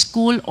the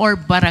school or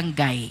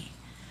barangay,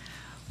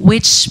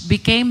 which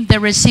became the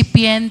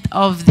recipient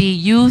of the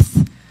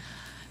Youth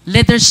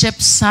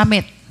Leadership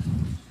Summit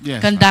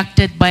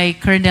conducted by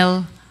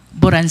Colonel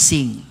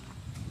Buransing.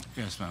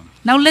 Yes, ma'am.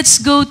 Now let's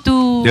go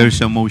to... There's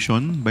a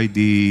motion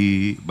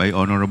by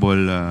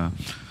Honorable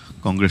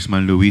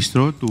Congressman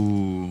Luistro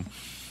to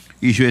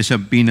issue a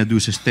subpoena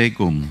duces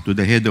tecum to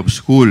the head of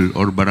school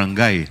or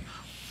barangay,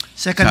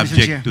 Second, Mr. Chair.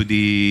 subject to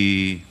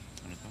the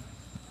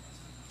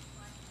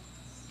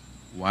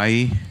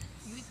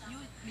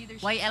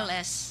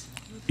YLS.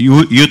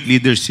 Youth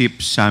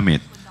Leadership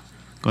Summit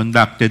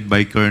conducted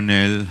by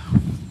Colonel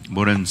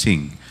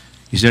Buransing.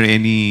 Is there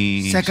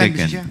any Second,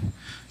 Mr. Chair.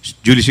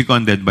 Duly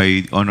seconded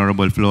by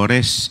Honorable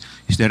Flores.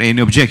 Is there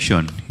any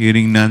objection?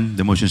 Hearing none,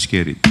 the motion is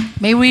carried.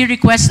 May we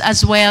request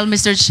as well,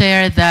 Mr.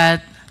 Chair,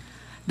 that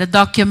the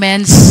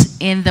documents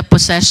in the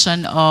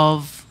possession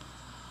of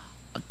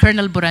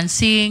Colonel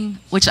Buransing,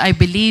 which I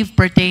believe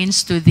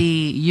pertains to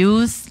the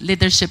Youth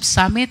Leadership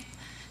Summit,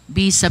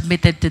 be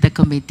submitted to the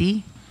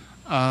committee?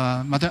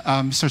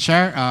 Mr.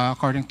 Chair,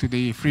 according to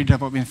the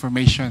Freedom of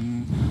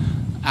Information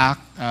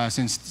Act,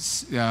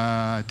 since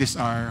these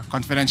are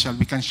confidential,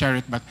 we can share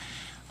it, but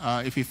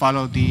if we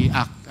follow the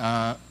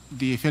Act,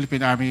 the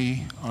Philippine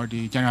Army or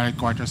the General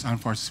Headquarters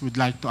Armed Forces would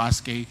like to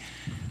ask a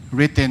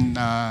written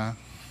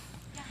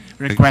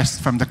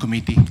request from the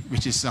committee,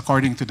 which is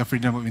according to the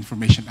Freedom of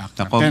Information Act.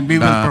 Then we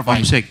will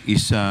provide. COMSEC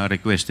is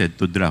requested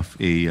to draft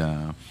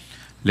a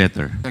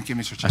letter Thank you,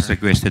 Mr. Chair. as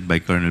requested by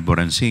Colonel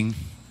Buransing.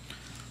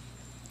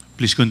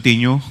 Please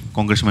continue,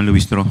 Congressman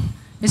Luistro.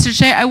 Mr.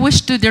 Chair, I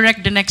wish to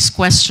direct the next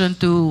question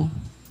to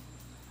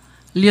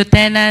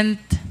Lieutenant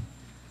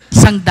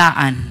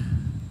Sangdaan.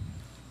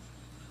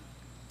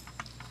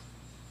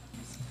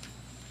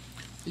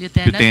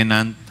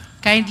 Lieutenant,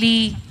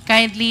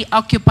 kindly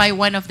occupy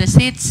one of the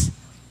seats.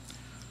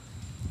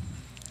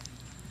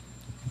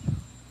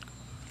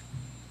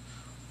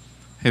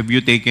 Have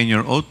you taken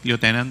your oath,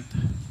 Lieutenant?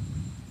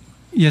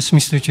 Yes,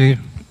 Mr. Chair.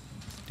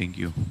 Thank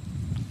you.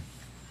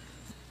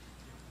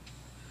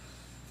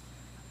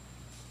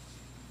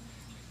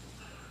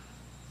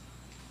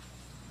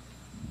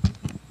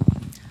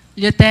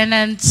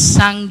 Lieutenant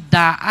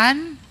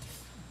Sangdaan,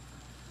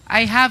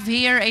 I have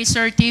here a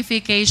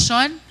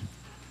certification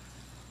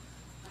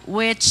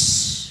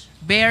which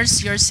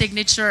bears your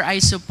signature, I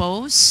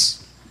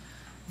suppose.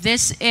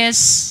 This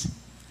is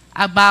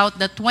about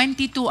the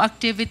 22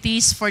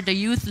 activities for the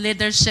Youth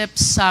Leadership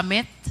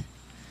Summit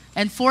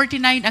and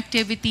 49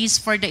 activities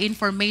for the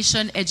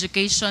Information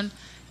Education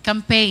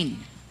Campaign.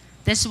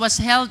 This was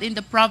held in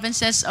the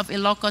provinces of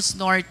Ilocos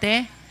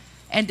Norte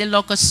and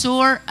Ilocos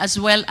Sur, as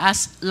well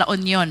as La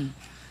Union.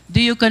 Do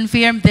you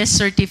confirm this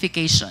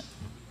certification?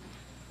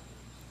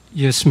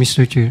 Yes,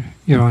 Mr. Chair,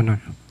 Your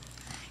Honor.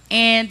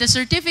 And the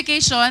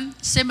certification,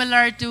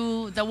 similar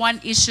to the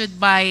one issued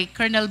by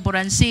Colonel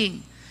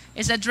Buransing,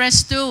 is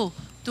addressed to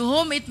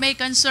whom it may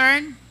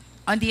concern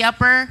on the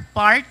upper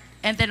part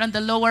and then on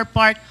the lower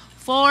part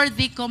for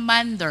the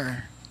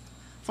commander.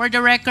 For the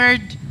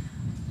record,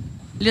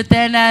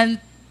 Lieutenant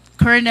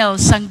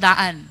Colonel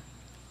Sangdaan,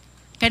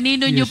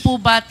 kanino nyo Yes. po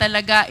ba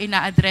talaga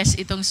ina-address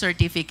itong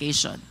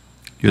certification?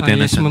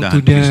 Lieutenant Yes, ma'am, Sandaan, to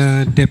the please.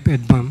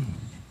 DepEd, ma'am.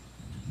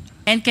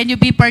 And can you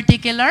be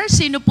particular?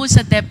 Sino po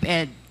sa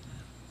DepEd?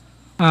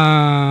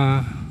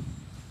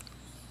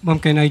 Ma'am,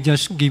 can I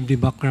just give the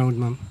background,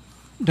 ma'am?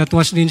 That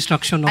was the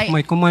instruction of I-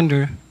 my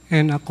commander,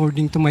 and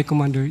according to my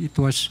commander, it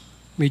was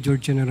Major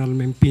General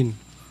Mempin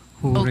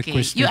who Okay,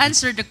 requested. you it.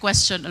 answered the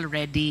question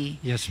already.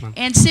 Yes, ma'am.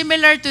 And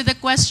similar to the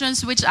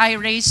questions which I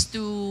raised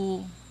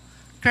to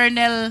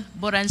Colonel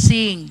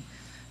Buransing,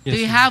 do Yes,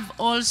 you ma'am. have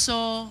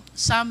also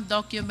some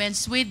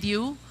documents with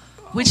you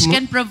which Ma-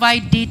 can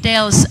provide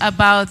details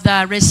about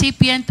the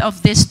recipient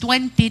of this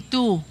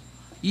 22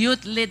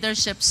 Youth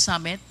Leadership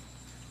Summit?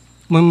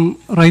 Ma'am,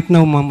 right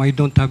now, ma'am, I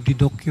don't have the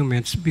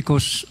documents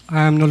because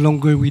I am no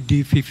longer with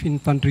the 5th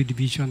Infantry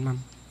Division,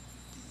 ma'am.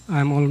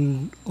 I'm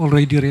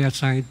already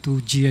reassigned to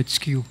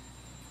GHQ.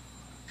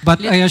 But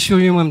Let- I assure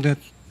you, ma'am, that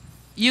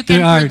You can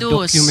there are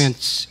produce.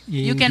 documents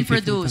in You can the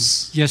 5th produce.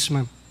 Infantry. Yes,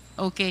 ma'am.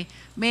 Okay.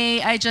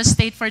 May I just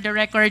state for the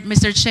record,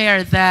 Mr.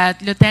 Chair,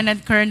 that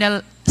Lieutenant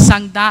Colonel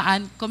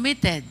Sangdaan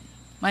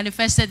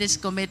manifested his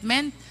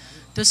commitment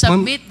to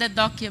submit the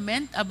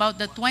document about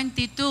the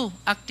 22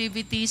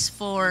 activities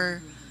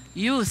for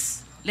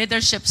Youth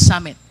Leadership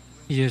Summit.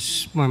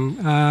 Yes, ma'am.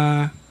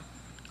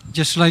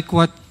 Just like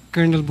what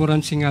Colonel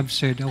Buransing have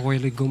said a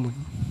while ago, ma'am.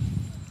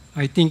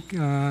 I think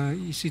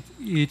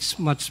it's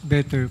much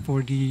better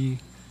for the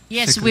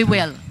Yes, we Secretary.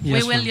 will. We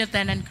Yes, will, ma'am.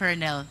 Lieutenant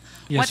Colonel.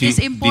 Yes, What See, is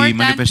important,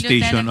 the manifestation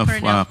Lieutenant of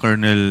Colonel?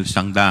 Colonel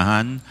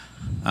Sangdahan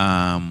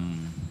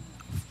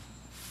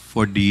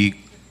for the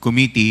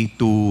committee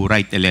to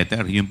write a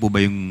letter. Yun po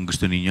ba yung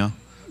gusto ninyo?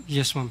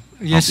 Yes, ma'am.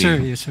 Yes, Okay. sir.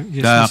 Yes, sir.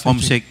 Yes, The Mr. Chair.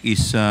 COMSEC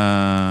is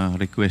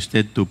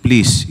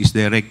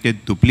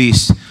directed to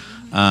please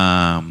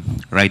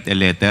write a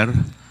letter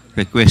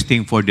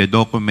requesting for the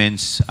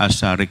documents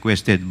as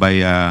requested by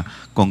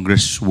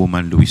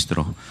Congresswoman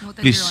Luistro.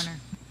 Noted, Your Honor.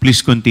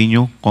 Please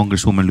continue,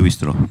 Congresswoman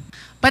Luistro.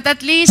 But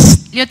at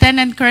least,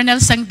 Lieutenant Colonel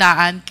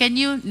Sangdaan, can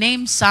you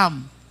name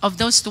some of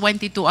those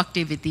 22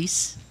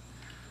 activities?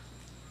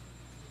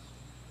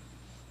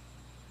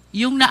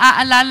 Yung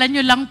naaalala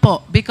nyo lang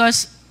po,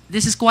 because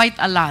this is quite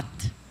a lot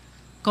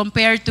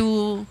compared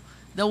to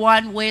the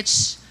one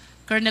which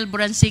Colonel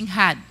Buransing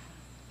had.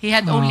 He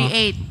had only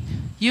 8.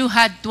 You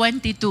had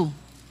 22.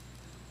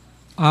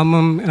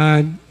 Ma'am,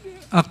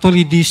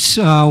 actually, these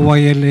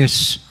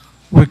YLS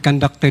were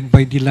conducted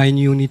by the line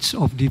units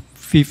of the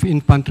 5th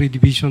Infantry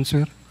Division,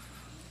 sir.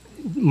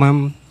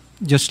 Ma'am,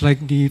 just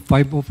like the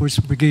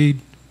 501st Brigade,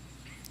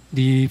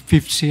 the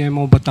 5th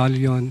CMO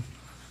Battalion,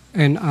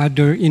 and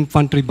other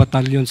infantry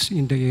battalions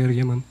in the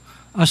area, ma'am.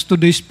 As to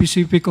the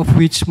specific of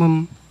which,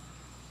 ma'am,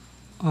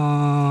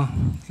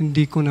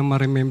 hindi ko na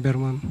ma-remember,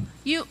 ma'am.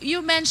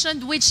 You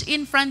mentioned which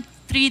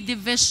infantry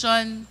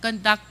division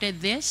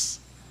conducted this?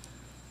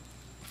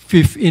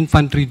 5th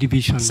Infantry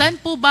Division. ma'am.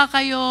 Saan po ba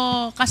kayo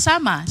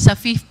kasama? Sa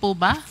 5th po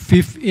ba?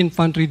 5th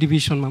Infantry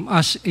Division, ma'am,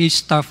 as a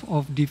staff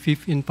of the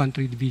 5th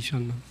Infantry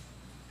Division, ma'am.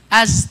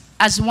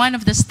 As one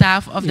of the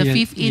staff of the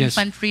 5th Yes.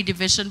 Infantry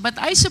Division. But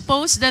I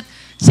suppose that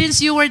since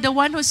you were the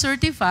one who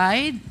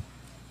certified,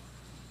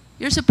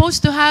 you're supposed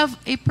to have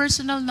a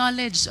personal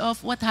knowledge of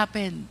what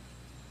happened.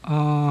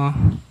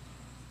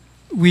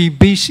 We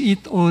base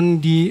it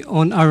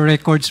on our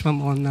records, ma'am,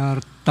 on our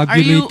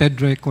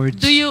tabulated records.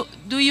 Do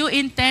you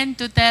intend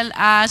to tell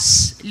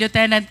us,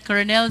 Lieutenant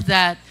Colonel,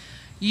 that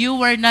you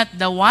were not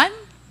the one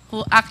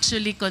who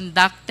actually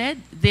conducted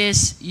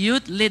this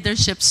Youth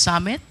Leadership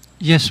Summit?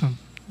 Yes, ma'am.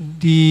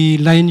 The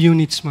line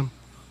units, ma'am,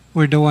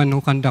 were the one who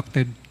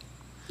conducted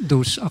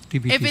those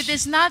activities. If it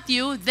is not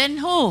you, then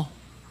who?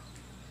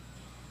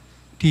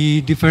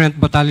 The different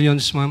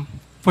battalions, ma'am.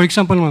 For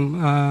example,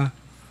 ma'am,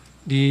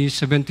 the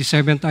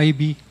 77th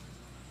IB,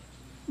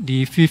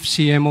 the 5th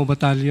CMO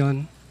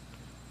Battalion,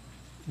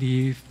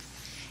 the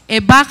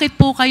Bakit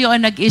po kayo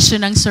ang nag-issue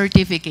ng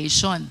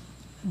certification?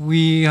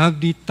 we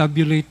have the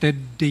tabulated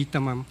data,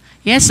 ma'am.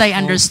 Yes, I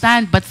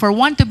understand. But for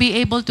one to be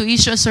able to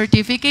issue a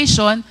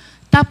certification,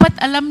 dapat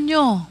alam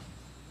nyo.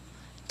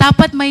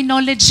 Dapat may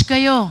knowledge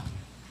kayo.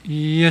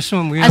 Yes,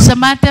 ma'am. We As a have,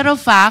 matter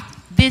of fact,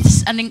 this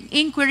is an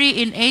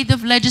inquiry in aid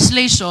of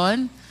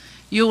legislation.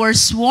 You were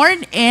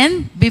sworn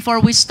in before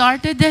we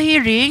started the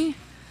hearing,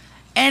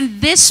 and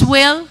this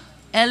will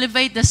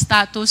elevate the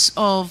status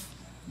of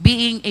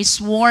being a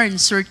sworn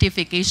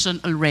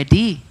certification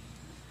already.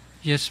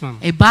 yes, ma'am.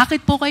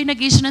 Bakit po kayo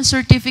nag-issue ng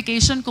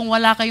certification kung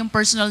wala kayong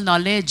personal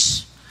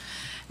knowledge?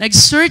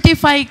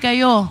 Nag-certify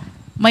kayo,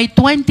 may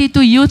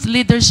 22 Youth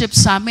Leadership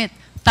Summit,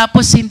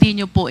 tapos hindi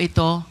nyo po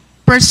ito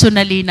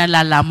personally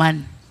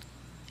nalalaman.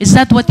 Is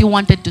that what you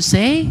wanted to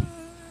say?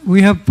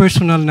 We have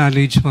personal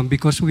knowledge, ma'am,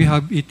 because we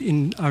have it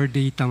in our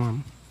data,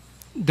 ma'am,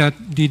 that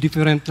the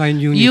different line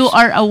units. You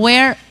are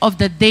aware of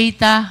the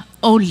data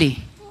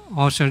only,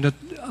 Oh, sir, that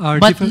are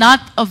but different.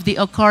 not of the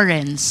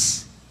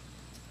occurrence.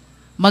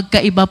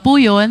 Magkaiba po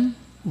yun.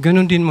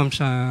 Ganon din, ma'am,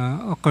 sa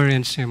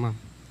occurrence, ma'am.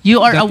 You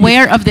are That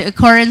aware of the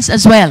occurrence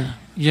as well.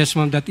 Yes,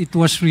 ma'am, that it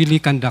was really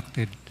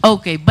conducted.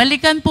 Okay,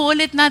 balikan po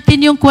ulit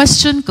natin yung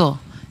question ko.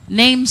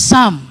 Name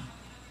some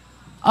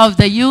of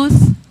the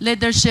Youth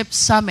Leadership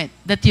Summit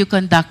that you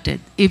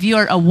conducted, if you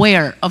are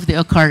aware of the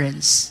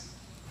occurrence.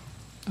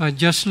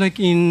 Just like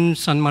in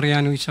San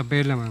Mariano,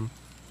 Isabela, ma'am,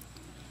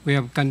 we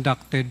have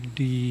conducted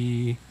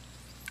the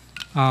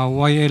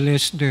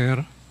YLS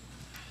there,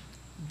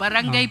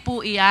 Barangay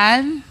po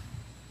iyan,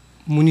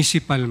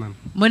 municipal, ma'am.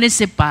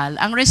 municipal.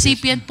 Ang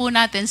recipient po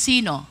natin,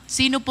 sino?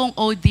 Sino pong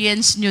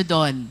audience nyo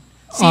doon?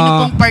 Sino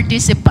pong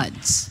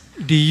participants?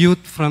 The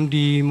youth from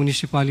the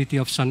municipality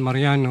of San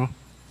Mariano,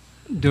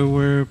 there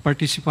were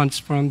participants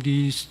from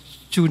the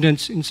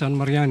students in San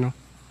Mariano,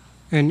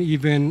 and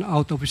even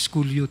out of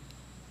school youth.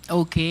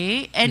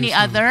 Okay. Any Yes,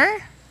 ma'am. other?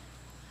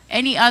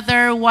 Any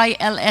other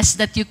YLS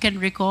that you can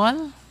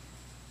recall?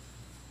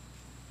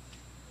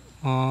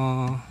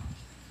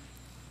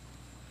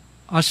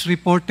 As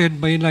reported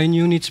by line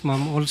units,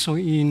 ma'am, also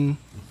in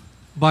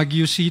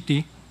Baguio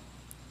City,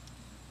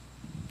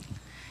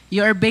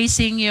 You are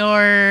basing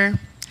your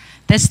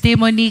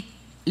testimony,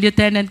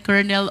 Lieutenant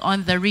Colonel,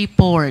 on the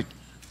report.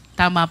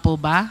 Tama po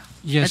ba?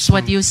 Yes, That's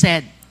what ma'am. you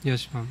said.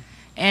 yes, ma'am.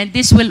 And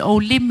this will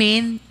only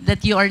mean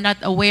that you are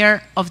not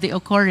aware of the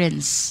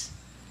occurrence.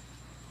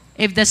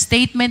 If the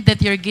statement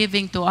that you're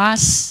giving to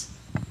us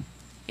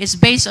is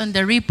based on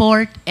the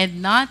report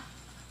and not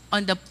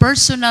on the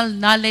personal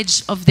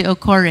knowledge of the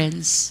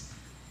occurrence,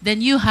 then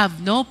you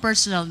have no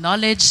personal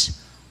knowledge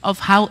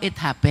of how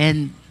it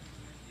happened.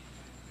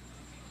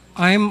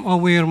 I'm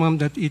aware, ma'am,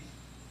 that it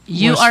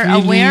You was are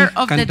really aware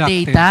of the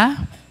conducted.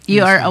 data,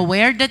 you Yes, are ma'am.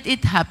 aware that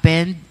it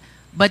happened,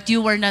 but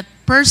you were not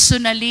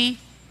personally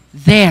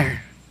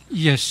there.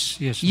 Yes,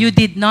 yes, You ma'am.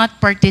 did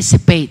not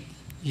participate.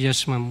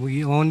 Yes, ma'am.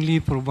 We only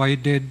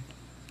provided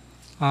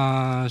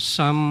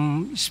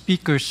some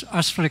speakers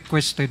as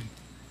requested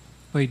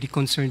by the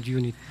concerned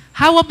unit.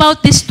 How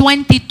about this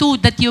 22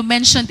 that you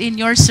mentioned in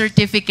your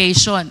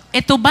certification?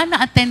 Ito ba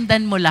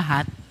na-attendan mo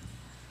lahat?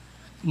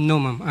 No,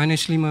 ma'am.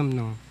 Honestly, ma'am,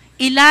 no.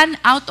 Ilan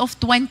out of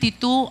 22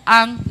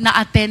 ang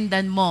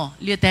na-attendan mo,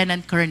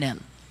 Lieutenant Colonel?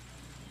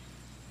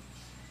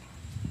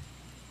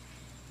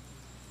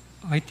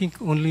 I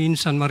think only in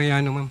San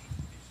Mariano, ma'am.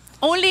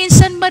 Only in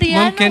San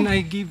Mariano. Ma'am, can I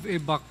give a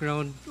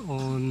background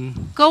on...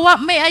 Kawa,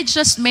 may I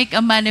just make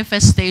a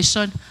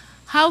manifestation?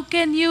 How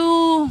can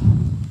you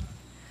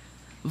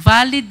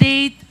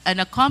validate an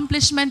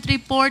accomplishment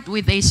report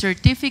with a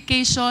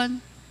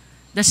certification?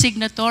 The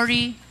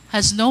signatory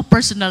has no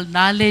personal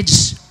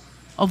knowledge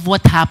of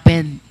what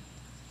happened.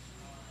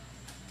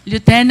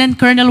 Lieutenant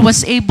Colonel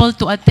was able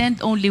to attend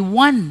only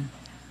 1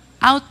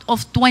 out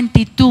of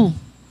 22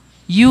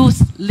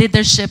 Youth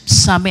Leadership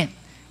Summit.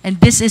 And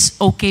this is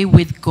okay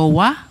with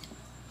COA?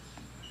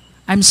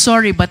 I'm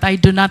sorry, but I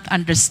do not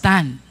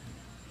understand.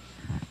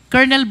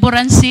 Colonel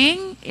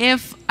Buransing,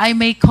 if I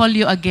may call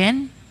you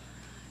again,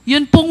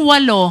 yun pong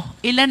 8,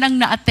 ilan ang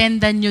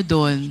na-attendan nyo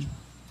doon?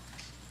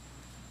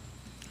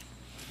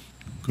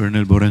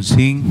 Colonel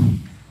Boransing.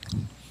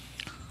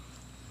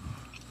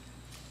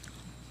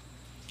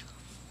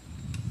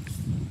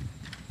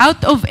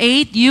 Out of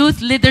 8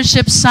 Youth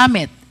Leadership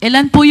Summit,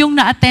 ilan po yung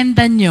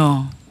na-attendan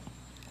nyo?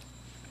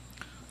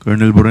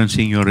 Colonel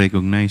Boransing, you're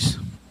recognized.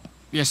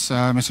 Yes,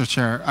 Mr.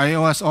 Chair. I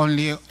was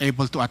only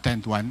able to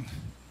attend one.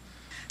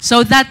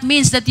 So that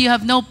means that you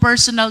have no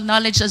personal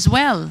knowledge as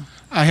well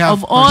I have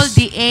of all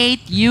the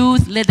 8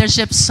 Youth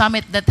Leadership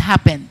Summit that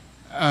happened.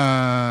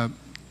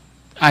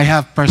 I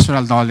have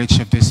personal knowledge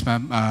of this,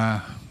 ma'am.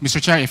 Mr.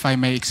 Chair, if I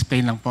may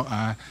explain lang po,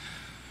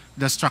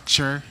 the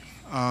structure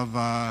of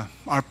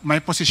my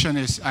position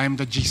is I am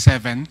the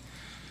G7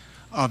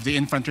 of the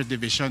Infantry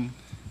Division.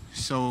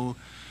 So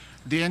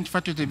the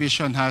Infantry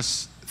Division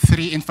has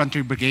 3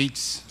 infantry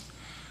brigades.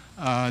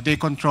 They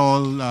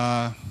control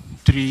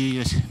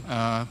 3,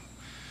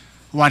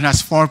 one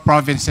has 4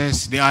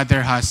 provinces, the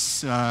other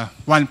has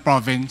 1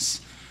 province,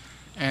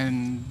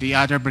 and the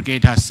other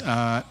brigade has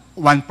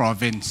 1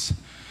 province.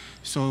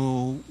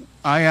 So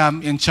I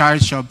am in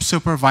charge of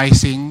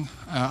supervising.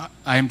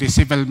 I am the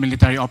Civil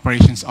Military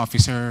Operations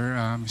Officer,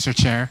 Mr.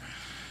 Chair.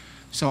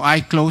 So I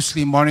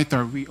closely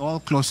monitor, we all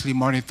closely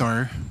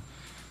monitor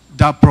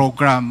the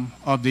program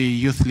of the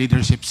Youth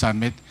Leadership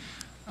Summit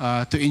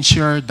to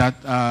ensure that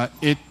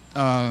it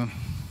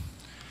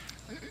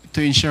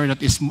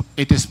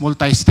is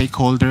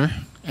multi-stakeholder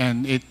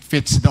and it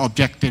fits the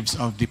objectives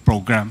of the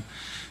program.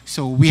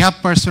 So we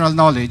have personal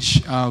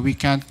knowledge. We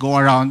can't go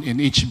around in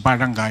each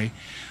barangay,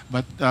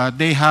 but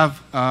they have,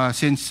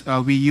 since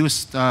we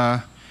used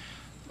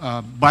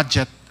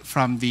budget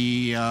from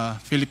the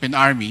Philippine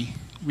Army,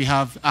 we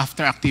have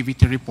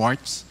after-activity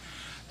reports,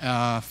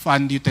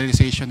 fund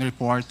utilization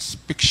reports,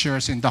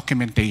 pictures, and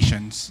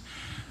documentations.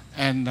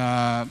 And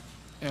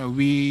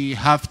we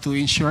have to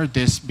ensure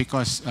this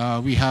because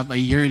we have a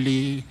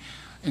yearly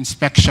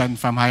inspection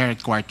from higher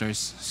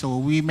headquarters. So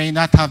we may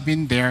not have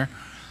been there,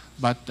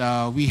 but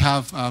we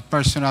have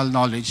personal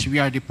knowledge. We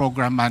are the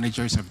program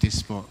managers of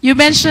this. You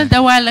mentioned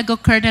a while ago,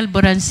 Colonel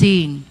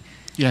Boransing,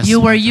 Yes.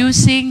 you were Madam.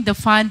 using the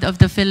fund of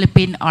the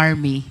Philippine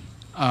Army.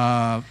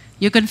 Uh,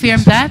 You confirm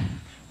Yes. that?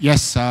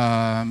 yes,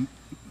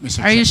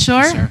 Mr. Are you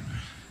sure? Yes, sir.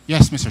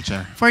 Yes, Mr.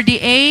 Chair. For the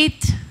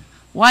 8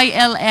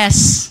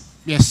 YLS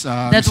Yes,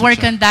 that Mr. were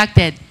Chair.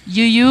 conducted,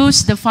 you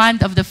used the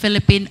fund of the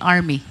Philippine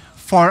Army.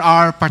 For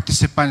our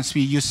participants,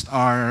 we used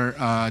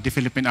the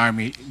Philippine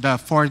Army.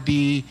 For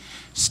the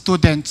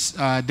students,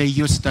 they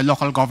used the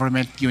local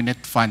government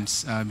unit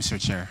funds, Mr.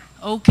 Chair.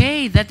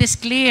 Okay, that is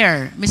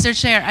clear. Mr.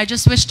 Chair, I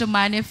just wish to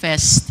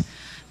manifest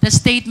the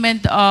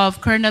statement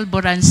of Colonel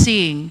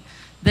Boransing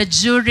that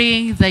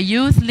during the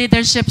Youth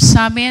Leadership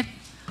Summit,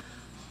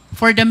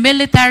 for the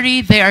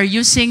military, they are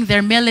using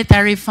their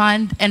military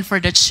fund, and for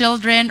the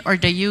children or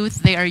the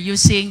youth, they are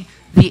using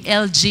the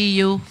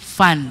LGU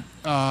fund.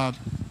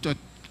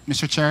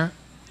 Mr. Chair,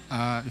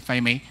 if I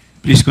may.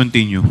 Please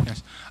continue.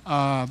 Yes.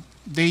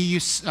 They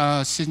use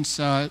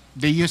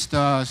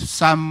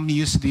some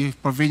use the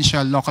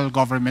provincial local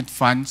government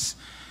funds,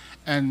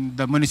 and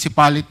the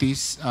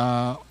municipalities.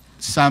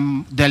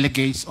 Some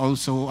delegates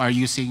also are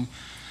using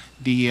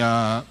the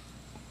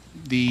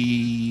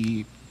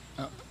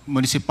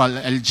municipal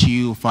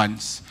LGU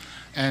funds.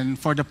 And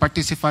for the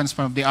participants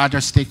from the other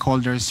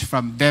stakeholders,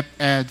 from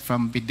DepEd,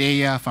 from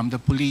BIDEA, from the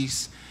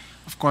police,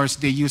 of course,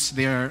 they use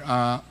their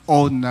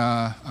own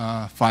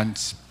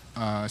funds.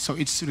 So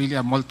it's really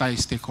a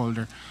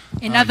multi-stakeholder.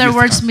 In other youth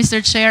words, fund.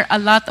 Mr. Chair, a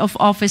lot of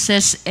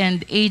offices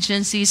and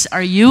agencies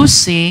are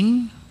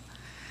using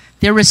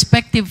their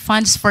respective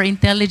funds for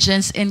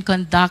intelligence in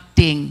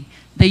conducting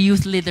the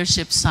Youth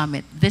Leadership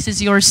Summit. This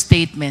is your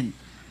statement,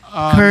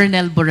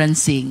 Colonel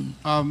Boransing.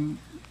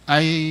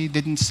 I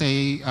didn't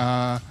say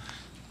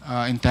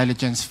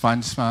intelligence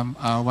funds, ma'am.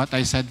 What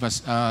I said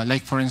was,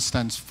 like for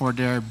instance, for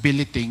their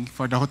billeting,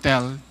 for the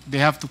hotel, they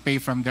have to pay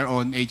from their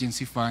own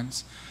agency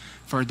funds.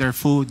 For their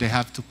food, they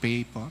have to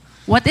pay po.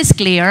 What is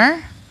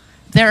clear,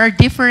 there are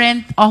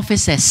different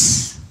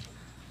offices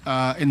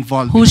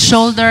Involved. who in this.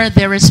 shoulder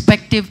their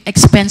respective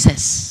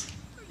expenses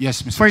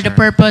Yes, Mr. for the Chair.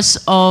 purpose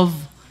of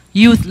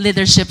Youth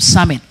Leadership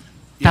Summit.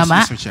 Yes,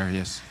 Tama? Mr. Chair,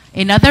 yes.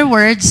 In other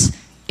words,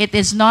 it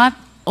is not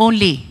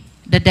only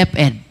the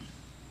DepEd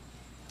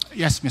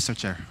Yes, Mr.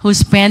 Chair. who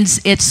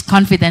spends its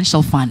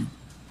confidential fund.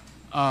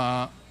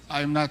 I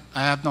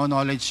have no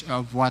knowledge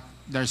of what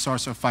their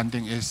source of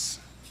funding is.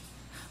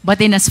 But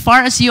in as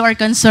far as you are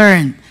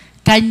concerned,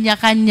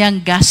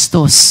 kanya-kanyang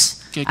gastos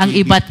ang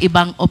KKB. iba't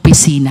ibang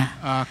opisina.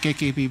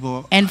 KKP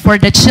po. And for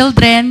the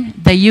children,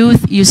 the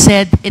youth, you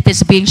said it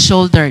is being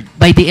shouldered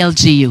by the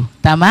LGU.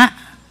 Tama?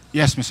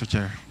 Yes, Mr.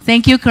 Chair.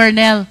 Thank you,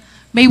 Colonel.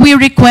 May we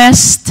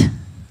request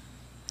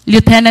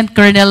Lieutenant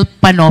Colonel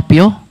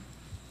Panopio?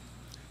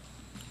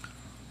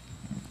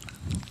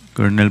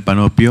 Colonel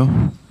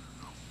Panopio,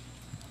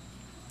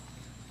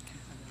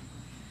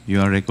 you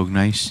are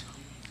recognized.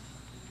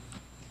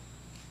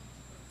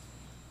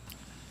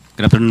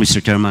 Good afternoon,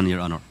 Mr. Chairman, Your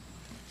Honor.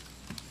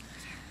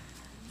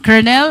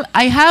 Colonel,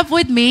 I have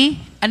with me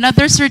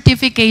another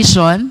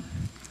certification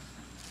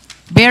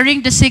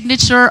bearing the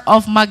signature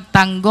of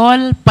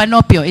Magtanggol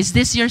Panopio. Is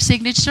this your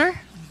signature?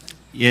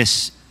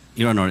 Yes,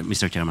 Your Honor,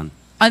 Mr. Chairman.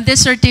 On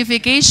this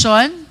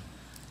certification,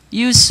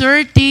 you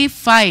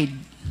certified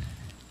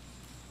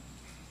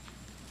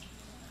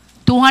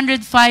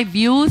 205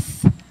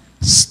 youth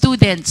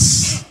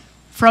students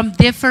from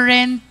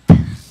different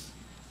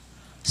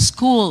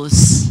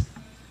schools.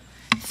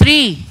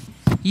 3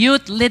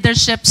 youth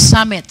leadership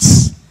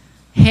summits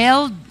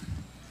held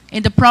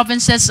in the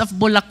provinces of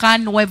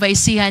Bulacan, Nueva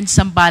Ecija, and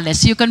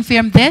Zambales. You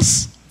confirm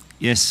this?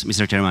 Yes,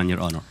 Mr. Chairman, Your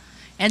Honor.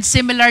 And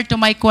similar to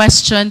my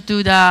question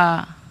to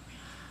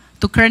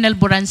Colonel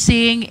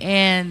Boransing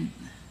and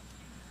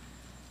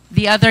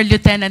the other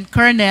Lieutenant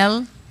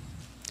Colonel,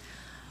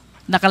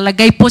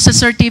 nakalagay po sa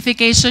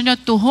certification nyo,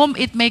 to whom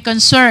it may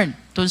concern,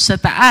 to sa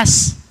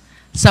taas,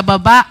 sa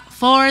baba,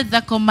 for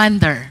the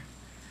commander.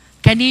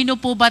 Kanino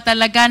po ba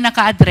talaga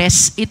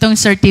naka-address itong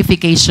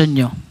certification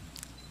nyo?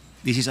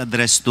 This is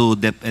addressed to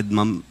DepEd,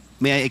 ma'am.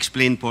 May I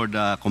explain for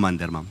the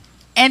commander, ma'am?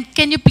 And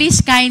can you please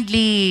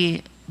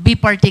kindly be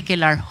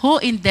particular, who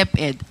in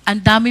DepEd? Ang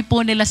dami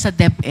po nila sa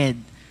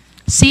DepEd.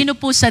 Sino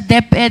po sa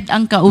DepEd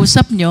ang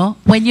kausap nyo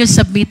when you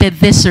submitted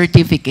this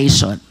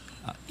certification?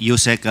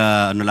 Yusek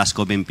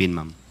Nolasco Bempin,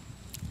 ma'am.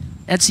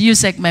 That's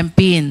Yusek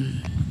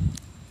Mempin.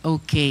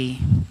 Okay.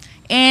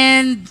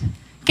 And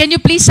can you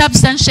please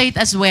substantiate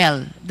as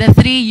well the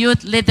 3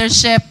 youth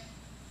leadership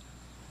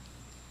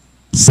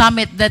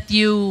summit that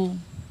you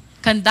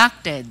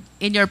conducted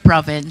in your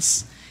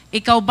province?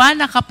 Ikaw ba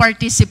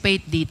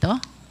nakaparticipate dito?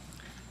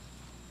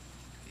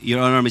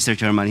 Your Honor, Mr.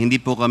 Chairman, hindi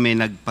po kami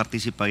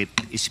nag-participate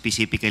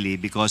specifically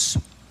because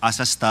as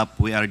a staff,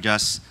 we are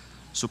just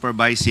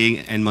supervising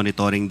and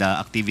monitoring the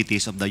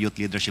activities of the Youth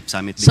Leadership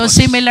Summit. So because-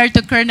 similar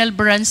to Colonel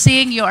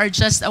Boransing, you are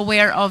just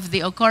aware of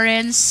the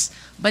occurrence,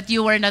 but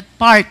you were not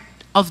part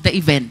of the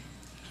event.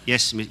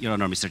 Yes, Your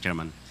Honor, Mr.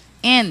 Chairman.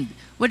 And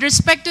with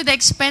respect to the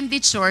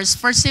expenditures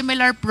for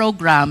similar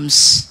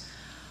programs,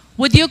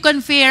 would you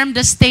confirm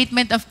the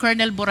statement of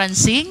Colonel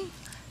Buransing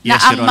na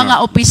Yes, ang Your Honor. mga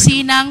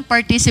opisinang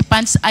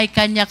participants ay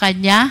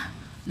kanya-kanya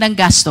ng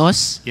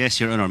gastos? Yes,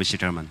 Your Honor, Mr.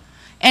 Chairman.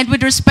 And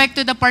with respect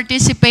to the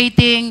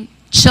participating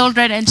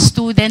children and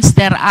students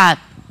thereat,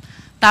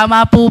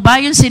 tama po ba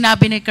yung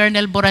sinabi ni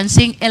Colonel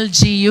Buransing,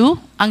 LGU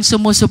ang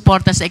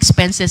sumusuporta sa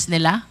expenses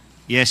nila?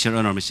 Yes, Your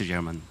Honor, Mr.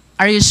 Chairman.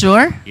 Are you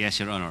sure? Yes,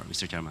 Your Honor,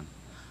 Mr. Chairman.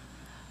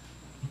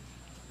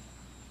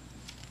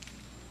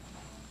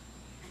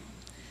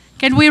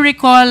 Can we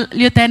recall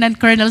Lieutenant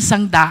Colonel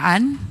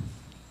Sangdaan?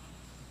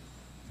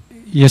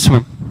 Yes,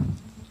 ma'am.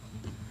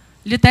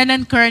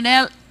 Lieutenant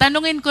Colonel,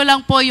 tanungin ko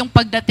lang po yung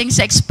pagdating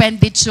sa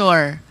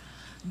expenditure.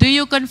 Do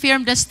you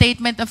confirm the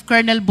statement of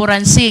Colonel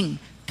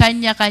Buransing?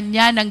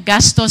 Kanya-kanya ng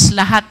gastos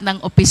lahat ng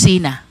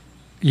opisina.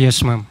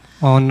 Yes, ma'am.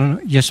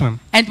 Yes,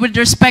 ma'am. And with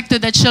respect to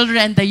the children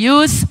and the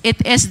youth,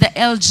 it is the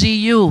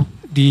LGU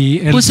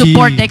The who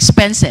support the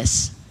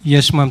expenses.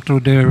 Yes, ma'am,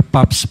 through their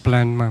POPs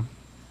plan, ma'am.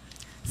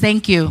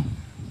 Thank you.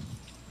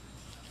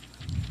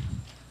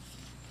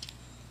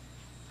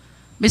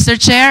 Mr.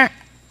 Chair,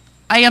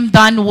 I am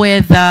done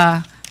with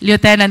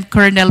Lieutenant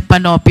Colonel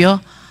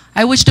Panopio.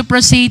 I wish to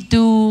proceed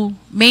to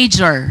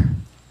Major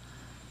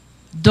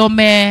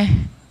Dombrigue.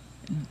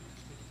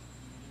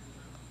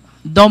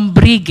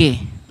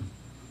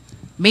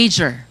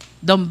 Major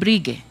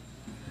Dombrigue.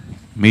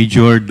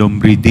 Major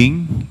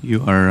Dombriding,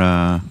 you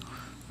are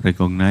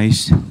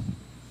recognized.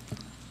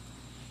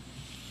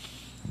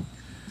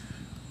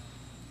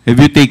 Have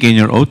you taken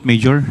your oath,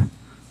 Major?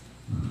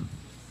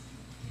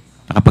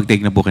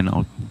 Nakapag-take na po kayo ng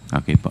oath.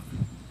 Okay po.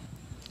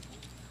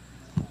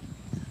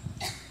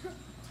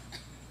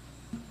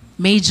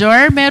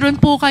 Major, meron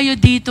po kayo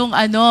ditong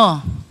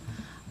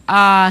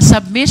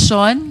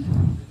submission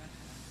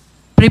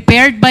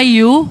prepared by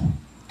you,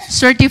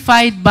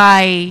 certified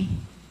by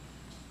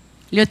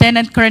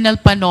Lieutenant Colonel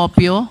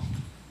Panopio.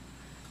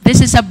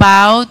 This is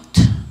about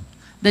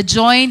the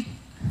Joint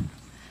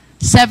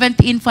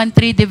 7th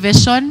Infantry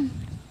Division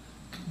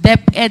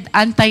DepEd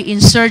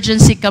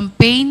Anti-Insurgency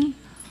Campaign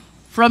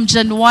from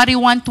January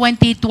 1,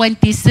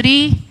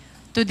 2023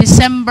 to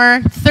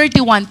December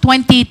 31,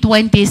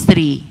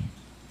 2023.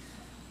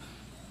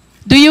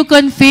 Do you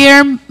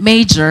confirm,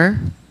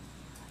 Major,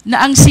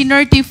 na ang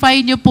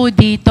sinertify niyo po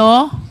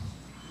dito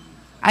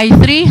ay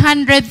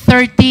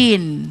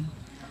 313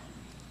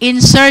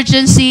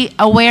 insurgency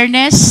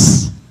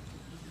awareness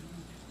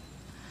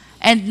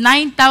and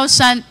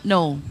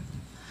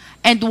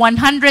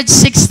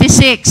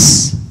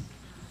 166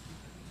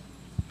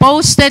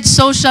 posted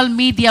social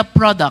media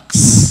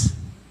products?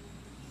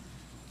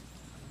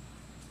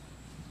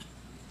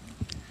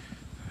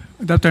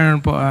 Good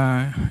afternoon po.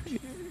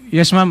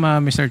 Yes, ma'am,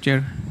 Mr.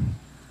 Chair.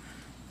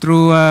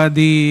 Through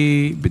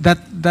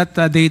that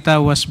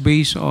data was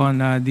based on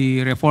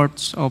the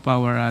reports of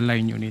our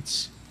line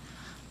units.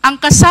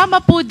 Ang kasama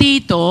po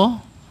dito,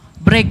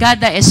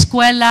 Brigada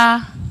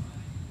Eskwela,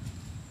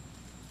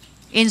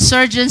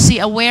 insurgency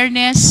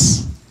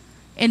awareness,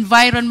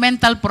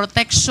 environmental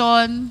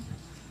protection,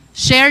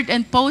 shared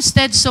and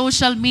posted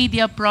social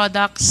media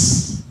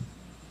products.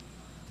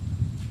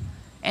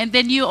 And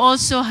then you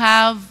also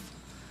have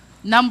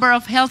number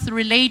of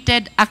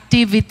health-related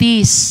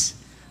activities.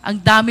 Ang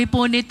dami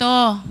po nito,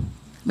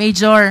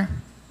 Major.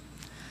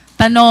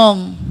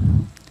 Tanong,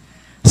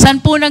 saan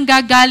po nang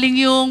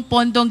gagaling yung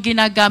pondong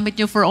ginagamit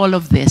nyo for all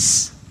of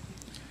this?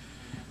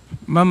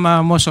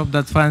 Ma'am, most of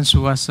that funds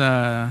was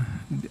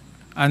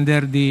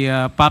under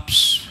the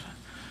POPs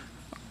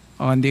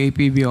on the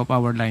APB of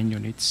our line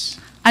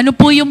units. Ano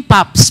po yung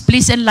POPs?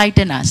 Please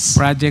enlighten us.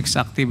 Projects,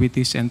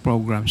 activities, and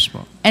programs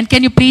po. And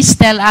can you please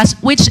tell us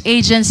which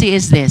agency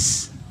is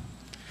this?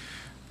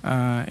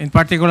 In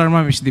particular,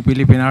 ma'am, is the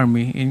Philippine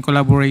Army in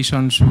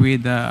collaborations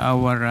with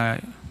our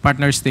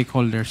partner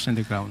stakeholders on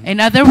the ground.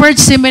 In other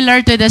words, similar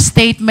to the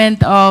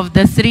statement of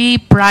the 3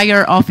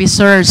 prior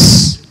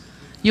officers,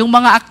 yung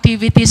mga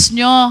activities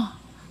nyo,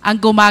 ang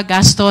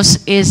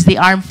gumagastos is the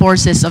Armed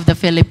Forces of the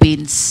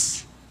Philippines.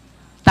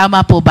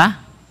 Tama po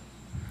ba?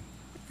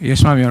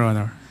 Yes, ma'am, Your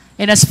Honor.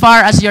 And as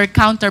far as your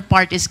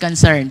counterpart is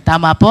concerned,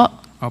 tama po?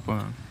 Opo,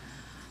 ma'am.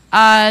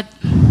 At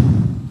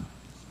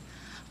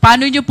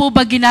paano nyo po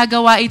ba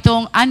ginagawa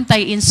itong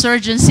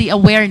anti-insurgency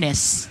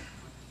awareness?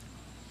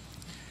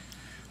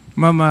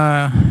 Ma'am,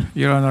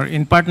 Your Honor,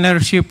 in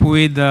partnership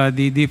with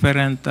the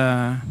different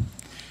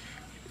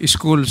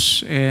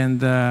schools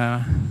and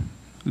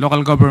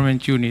local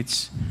government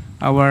units,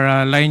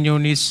 our line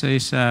units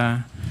is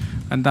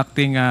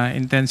conducting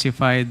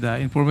intensified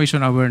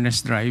information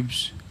awareness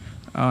drives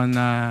on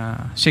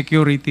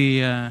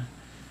security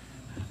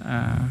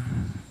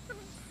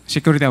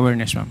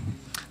awareness, ma'am.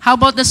 How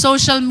about the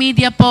social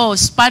media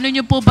posts? Paano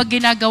nyo po ba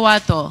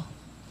ginagawa to?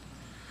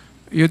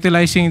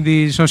 Utilizing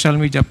the social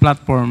media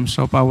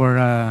platforms of our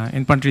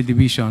infantry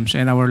divisions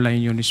and our line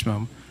units,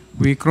 ma'am,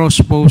 we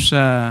cross-post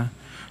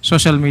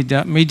social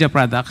media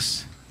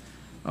products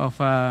of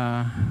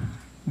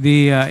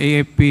the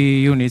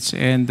AFP units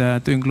and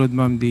to include,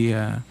 ma'am,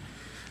 the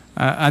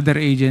other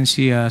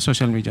agency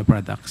social media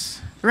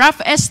products.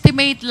 Rough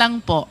estimate lang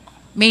po,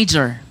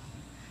 Major.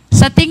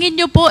 Sa tingin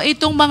nyo po,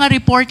 itong mga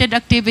reported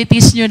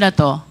activities nyo na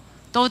to,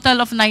 total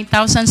of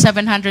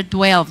 9,712,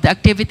 the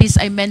activities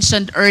I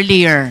mentioned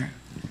earlier.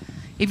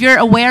 If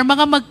you're aware,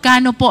 mga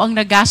magkano po ang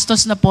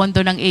nagastos na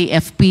pondo ng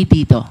AFP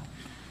dito?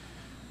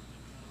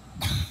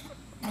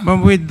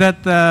 Ma'am, with that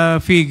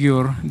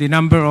figure, the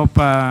number of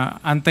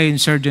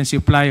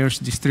anti-insurgency flyers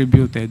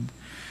distributed,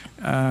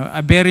 a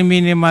very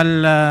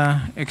minimal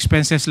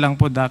expenses lang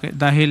po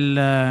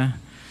dahil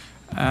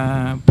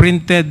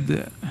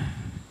printed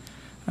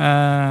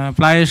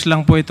flyers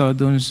lang po ito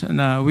dun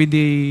with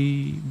the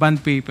bond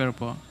paper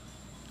po.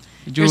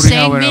 You're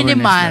saying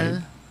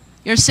minimal.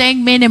 You're saying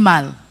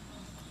minimal.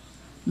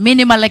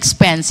 Minimal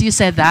expense. You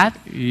said that?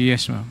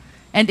 Yes, ma'am.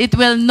 And it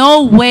will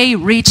no way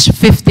reach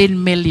 15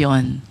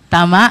 million.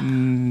 Tama?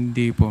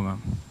 Hindi po,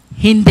 ma'am.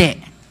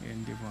 Hindi.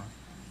 Hindi po.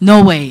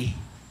 No way.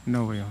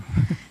 No way.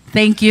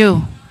 Thank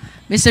you.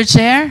 Mr.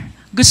 Chair,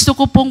 gusto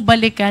ko pong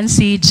balikan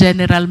si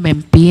General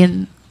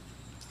Mempin.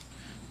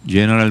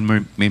 General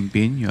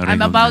Mempin, you are I'm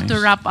about to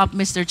recognized. wrap up,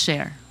 Mr.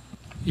 Chair.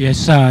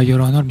 Yes,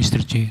 Your Honor,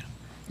 Mr. Chair.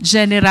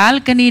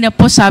 General, kanina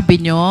po sabi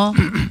nyo,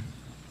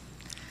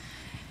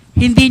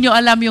 hindi nyo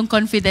alam yung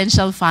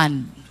confidential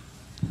fund.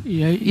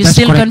 Yeah, You that's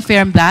still correct.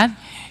 confirm that?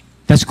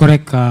 That's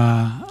correct,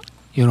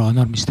 Your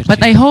Honor, Mr. But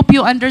I Chair. hope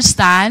you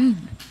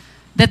understand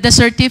that the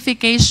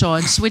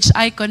certifications which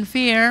I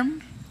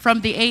confirm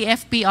from the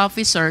AFP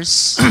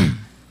officers,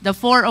 the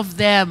 4 of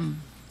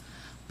them,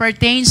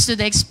 pertains to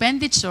the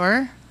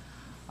expenditure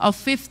of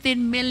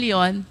 15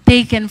 million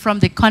taken from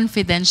the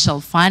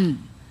confidential fund.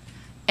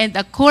 And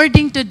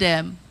according to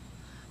them,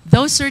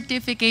 those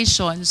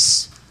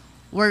certifications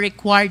were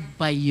required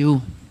by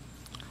you.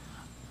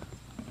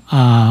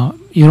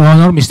 Your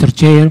Honor, Mr.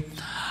 Chair,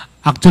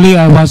 actually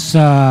I was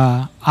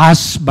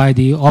asked by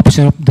the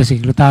officer of the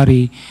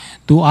Secretary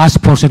to ask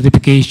for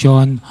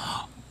certification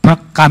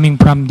coming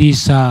from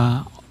these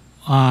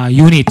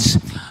units.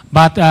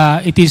 But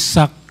it is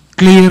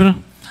clear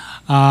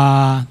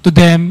to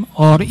them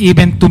or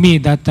even to me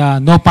that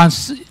no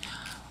funds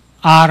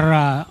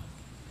are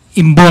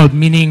involved,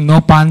 meaning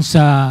no funds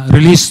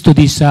released to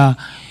these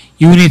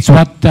units.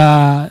 What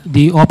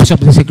the Office of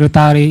the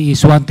Secretary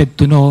is wanted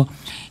to know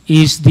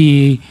is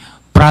the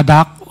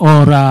product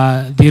or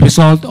the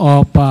result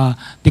of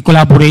the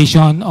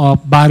collaboration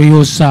of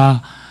various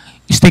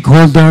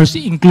stakeholders,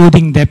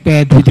 including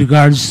DepEd, with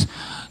regards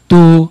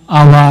to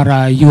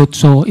our youth.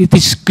 So it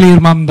is clear,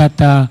 ma'am, that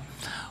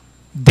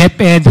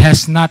DepEd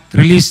has not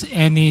released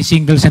any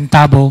single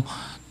centavo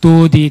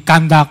to the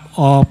conduct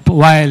of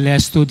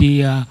wireless to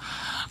the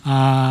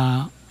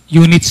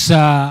units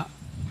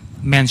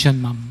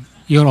mentioned, ma'am,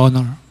 Your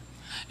Honor,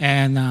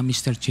 and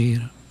Mr.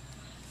 Chair.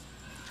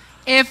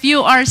 If you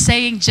are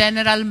saying,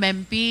 General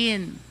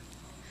Mempin,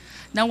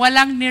 na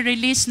walang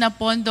nirelease na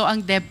pondo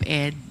ang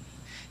DepEd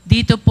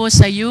dito po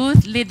sa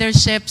Youth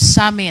Leadership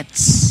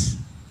Summits,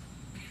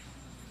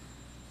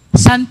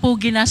 saan po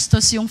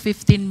ginastos yung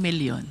 15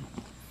 million?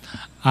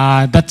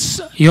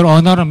 That's, Your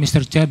Honor,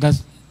 Mr. Chair, that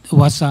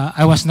was,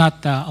 I was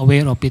not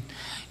aware of it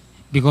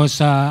because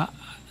the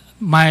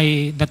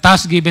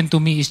task given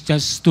to me is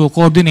just to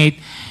coordinate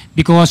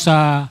because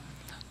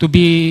to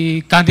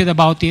be candid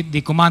about it, the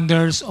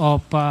commanders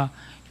of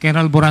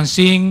Colonel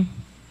Buransing,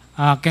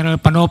 Colonel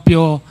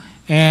Panopio,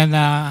 and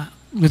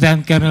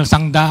Lieutenant Colonel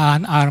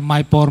Sangdaan are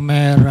my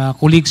former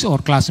colleagues or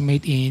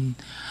classmates in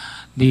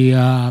the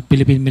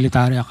Philippine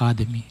Military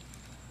Academy.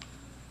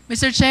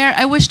 Mr. Chair,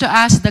 I wish to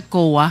ask the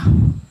COA,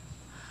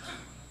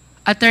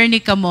 Attorney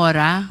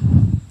Camora,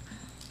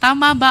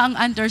 tama ba ang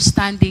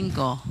understanding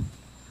ko?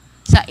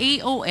 Sa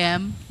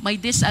AOM, may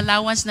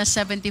disallowance na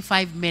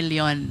 75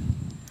 million.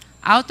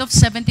 Out of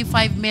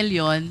 75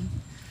 million,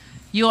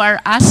 you are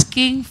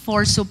asking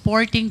for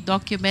supporting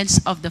documents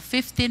of the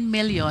 15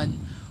 million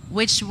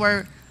which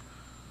were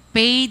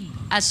paid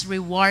as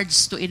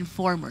rewards to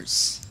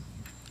informers.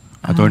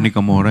 Attorney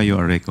Camora, you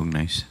are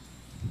recognized.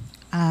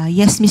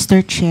 Yes,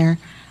 Mr. Chair.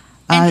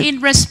 And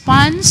in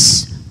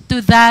response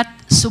to that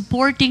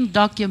supporting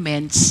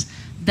documents,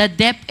 the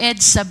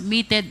DepEd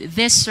submitted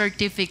these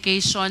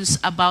certifications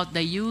about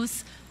the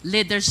Youth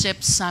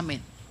Leadership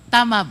Summit.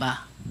 Tama ba?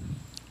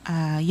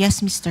 Yes,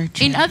 Mr.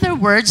 Chair. In other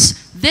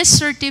words, these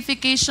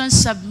certifications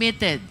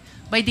submitted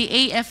by the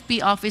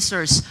AFP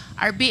officers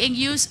are being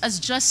used as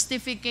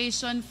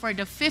justification for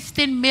the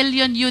 15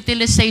 million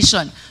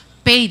utilization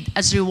paid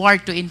as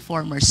reward to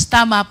informers.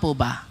 Tama po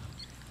ba?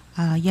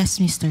 Yes,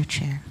 Mr.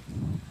 Chair.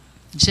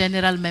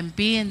 General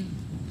Mempin,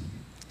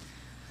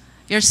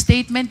 your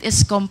statement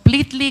is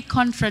completely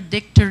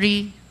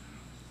contradictory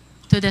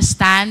to the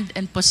stand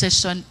and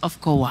position of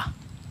COA.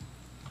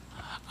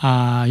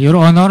 Your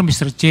Honor,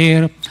 Mr.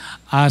 Chair,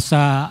 as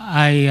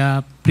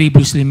I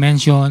previously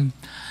mentioned,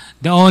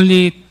 the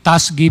only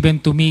task given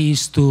to me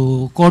is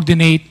to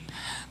coordinate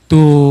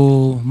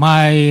to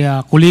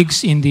my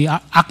colleagues in the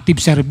active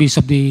service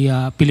of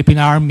the Philippine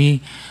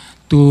Army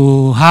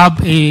to have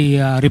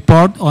a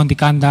report on the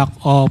conduct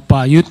of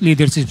Youth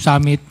Leadership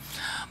Summit.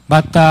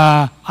 But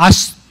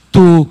as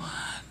to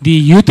the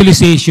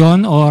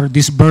utilization or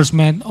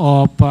disbursement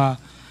of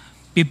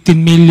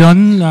 15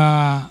 million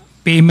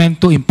payment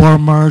to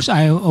informers,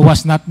 I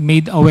was not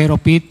made aware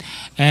of it,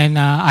 and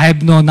I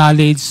have no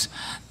knowledge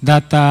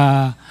that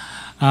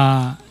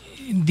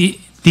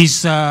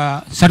this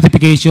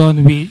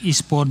certification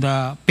is for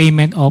the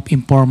payment of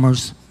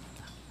informers.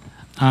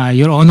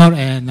 Your Honor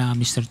and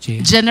Mr.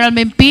 Chair. General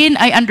Mempin,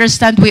 I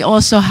understand we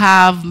also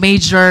have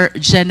Major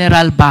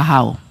General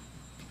Bahaw.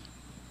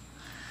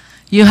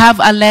 You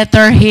have a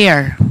letter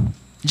here,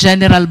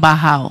 General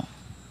Bahaw.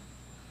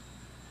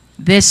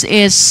 This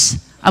is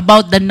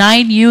about the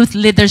 9 Youth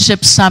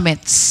Leadership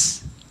Summits.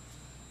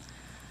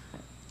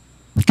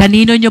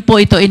 Kanino nyo po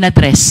ito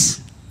in-address?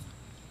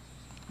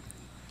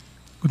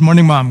 Good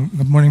morning, ma'am.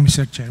 Good morning,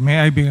 Mr. Chair. May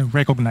I be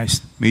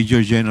recognized?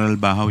 Major General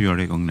Bahaw, you're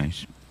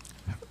recognized.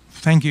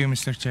 Thank you,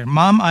 Mr. Chair.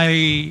 Ma'am,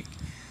 I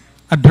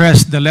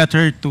addressed the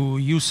letter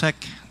to Yusek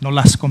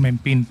Nolasco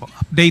Mempin po,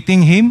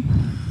 updating him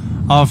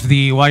of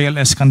the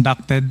YLS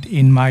conducted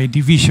in my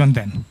division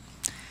then.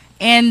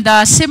 And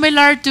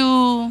similar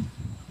to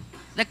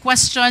the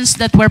questions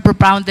that were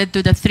propounded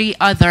to the 3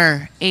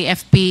 other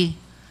AFP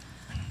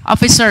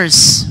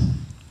officers,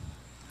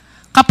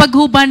 kapag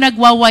ho ba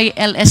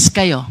nagwa-YLS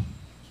kayo,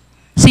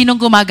 sinong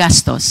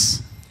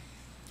gumagastos?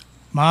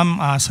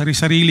 Ma'am,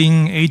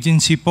 sari-sariling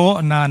agency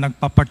po na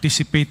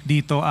nagpa-participate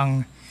dito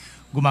ang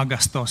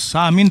gumagastos.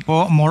 Sa amin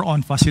po, more on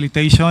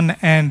facilitation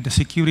and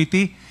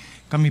security,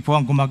 kami po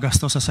ang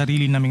gumagastos sa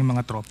sarili naming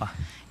mga tropa.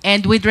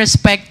 And with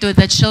respect to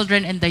the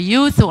children and the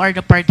youth who are the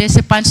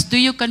participants, do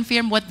you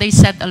confirm what they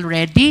said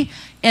already?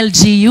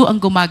 LGU ang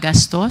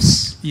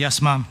gumagastos?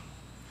 Yes, ma'am.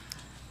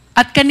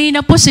 At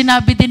kanina po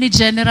sinabi din ni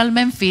General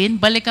Mempin,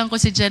 balikan ko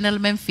si General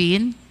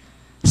Mempin,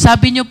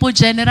 sabi niyo po,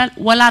 General,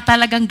 wala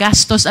talagang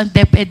gastos ang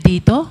DepEd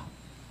dito?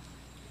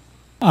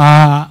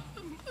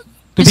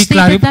 To be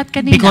clear, that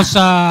kanina. because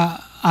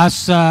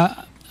as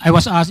I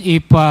was asked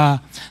if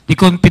the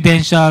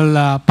confidential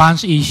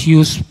funds is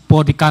used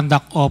for the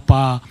conduct of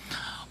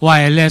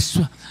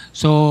YLS,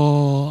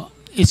 so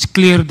it's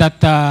clear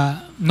that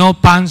no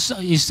funds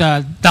is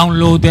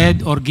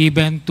downloaded or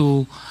given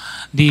to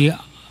the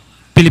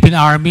Philippine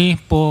Army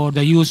for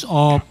the use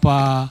of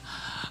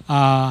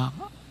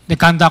the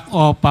conduct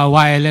of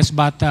YLS,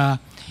 but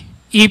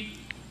if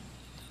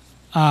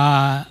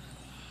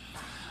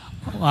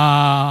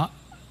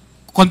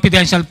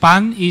confidential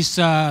fund is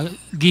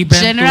given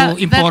General,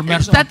 to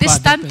informers that of is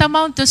DepEd.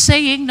 tantamount to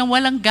saying na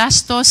walang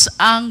gastos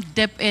ang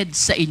DepEd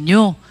sa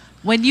inyo.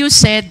 When you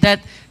said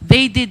that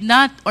they did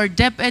not or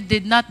DepEd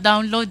did not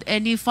download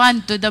any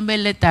fund to the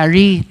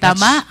military.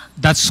 Tama?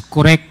 That's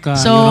correct, Your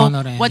So,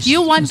 Honor. and what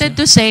you wanted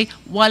to say,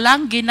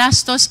 walang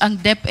ginastos ang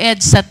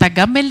DepEd sa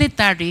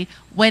taga-military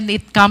when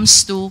it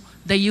comes to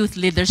the Youth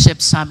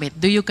Leadership Summit.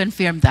 Do you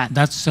confirm that?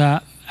 That's,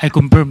 I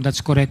confirm that's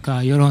correct,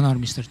 Your Honor,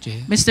 Mr.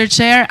 Chair. Mr.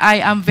 Chair, I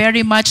am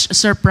very much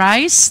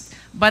surprised,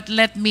 but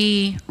let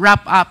me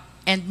wrap up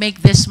and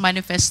make this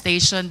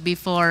manifestation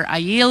before I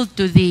yield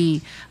to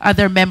the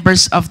other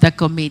members of the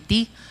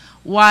committee.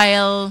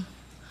 While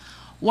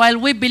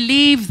we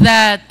believe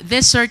that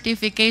these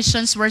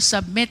certifications were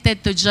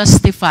submitted to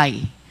justify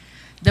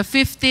the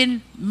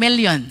 15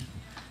 million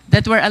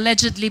that were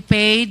allegedly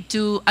paid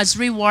as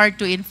reward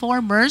to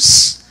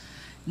informers,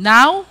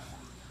 now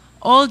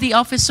all the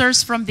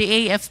officers from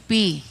the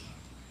AFP,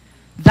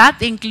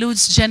 that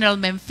includes General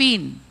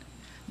Mempin,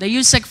 the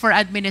USEC for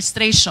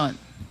Administration,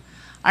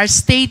 are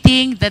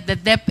stating that the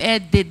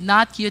DepEd did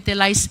not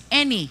utilize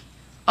any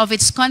of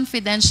its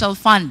confidential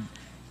fund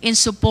in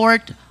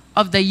support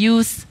of the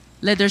Youth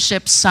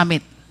Leadership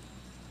Summit.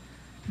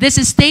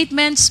 These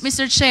statements,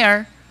 Mr.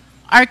 Chair,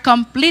 are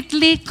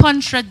completely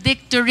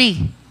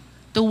contradictory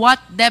to what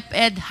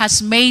DepEd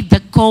has made the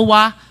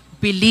COA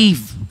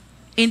believe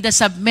in the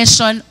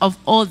submission of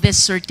all these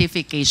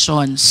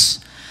certifications.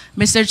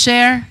 Mr.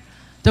 Chair,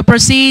 to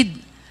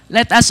proceed,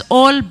 let us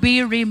all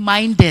be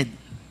reminded,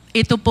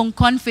 ito pong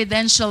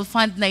confidential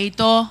fund na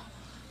ito,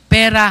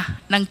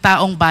 pera ng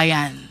taong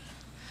bayan.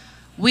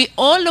 We,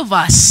 all of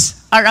us,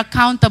 are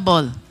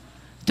accountable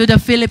to the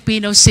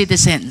Filipino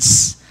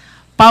citizens.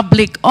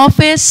 Public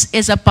office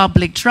is a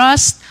public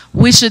trust.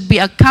 We should be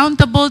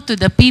accountable to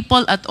the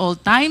people at all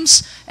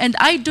times. And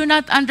I do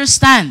not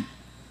understand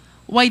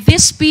why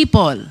these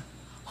people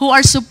who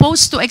are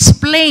supposed to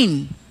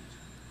explain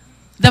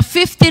the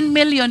 15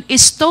 million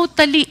is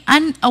totally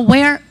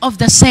unaware of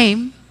the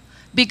same,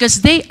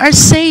 because they are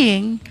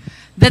saying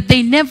that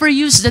they never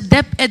use the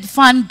DepEd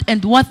fund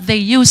and what they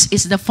use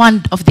is the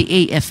fund of the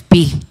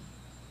AFP.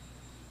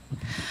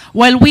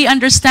 While we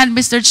understand,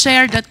 Mr.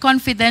 Chair, that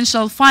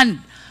confidential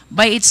fund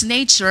by its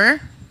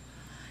nature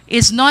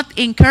is not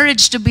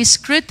encouraged to be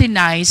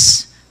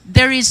scrutinized,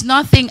 there is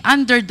nothing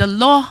under the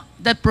law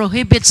that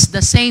prohibits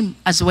the same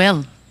as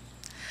well.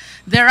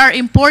 There are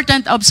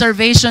important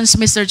observations,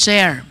 Mr.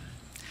 Chair.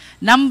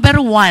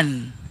 Number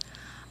one,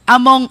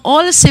 among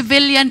all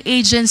civilian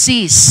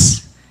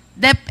agencies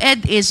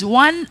DepEd is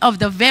one of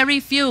the very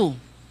few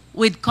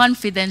with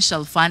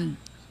confidential fund.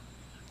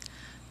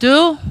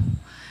 2,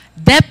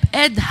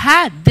 DepEd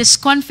had this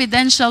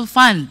confidential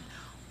fund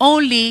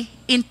only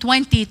in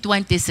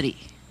 2023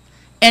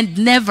 and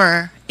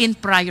never in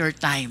prior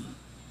time.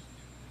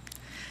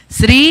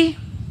 3,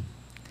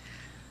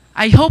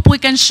 I hope we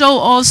can show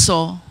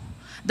also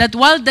that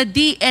while the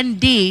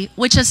DND,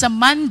 which has a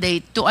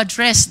mandate to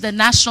address the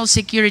national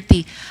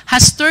security,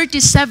 has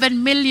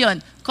 37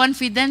 million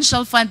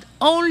confidential fund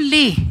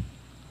only,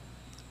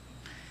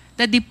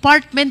 the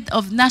Department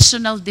of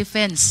National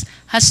Defense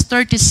has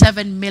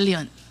 37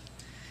 million.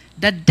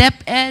 The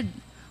DepEd,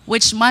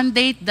 which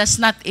mandate does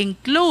not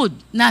include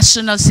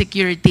national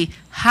security,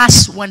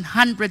 has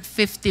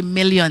 150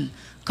 million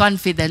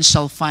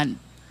confidential fund.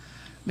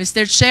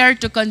 Mr. Chair,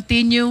 to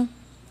continue,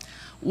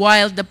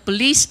 while the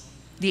police,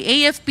 the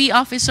AFP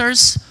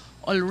officers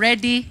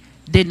already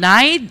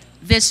denied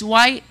this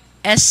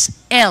YLS,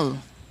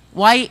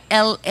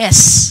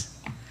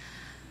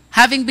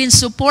 having been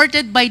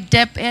supported by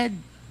DepEd,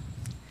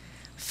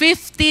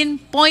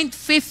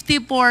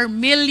 15.54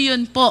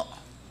 million po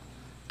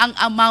ang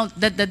amount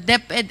that the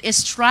DepEd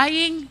is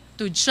trying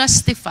to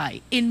justify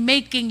in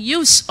making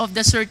use of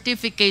the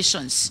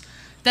certifications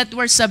that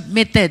were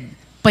submitted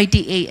by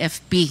the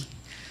AFP.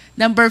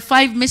 Number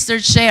 5,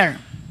 Mr. Chair,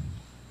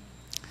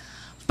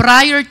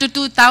 prior to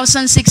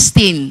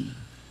 2016,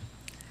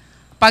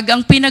 pag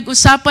ang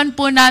pinag-usapan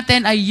po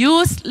natin ay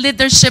Youth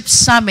Leadership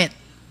Summit,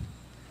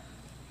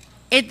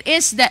 it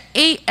is the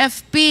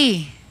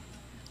AFP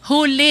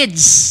who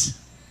leads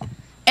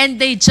and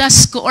they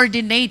just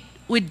coordinate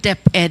with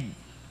DepEd.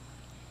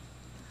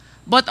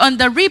 But on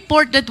the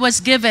report that was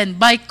given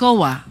by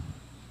COA,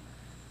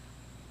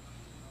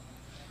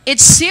 it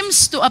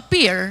seems to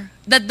appear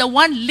that the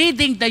one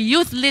leading the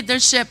Youth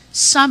Leadership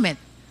Summit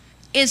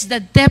is the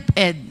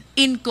DepEd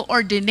in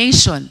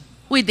coordination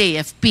with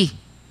AFP.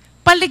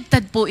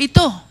 Paligtad po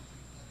ito.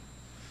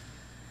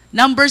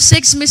 Number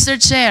 6,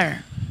 Mr.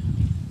 Chair,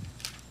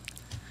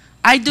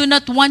 I do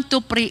not want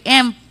to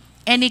preempt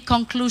any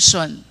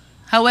conclusion.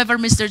 However,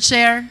 Mr.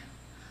 Chair,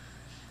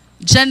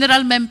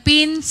 General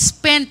Mempin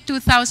spent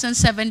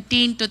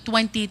 2017 to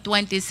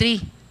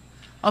 2023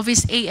 of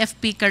his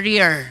AFP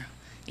career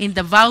in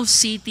Davao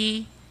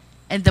City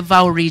and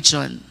Davao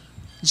region.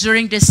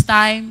 During this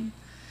time,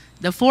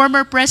 the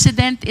former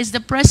president is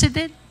the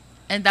president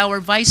and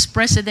our vice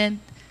president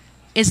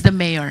is the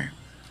mayor.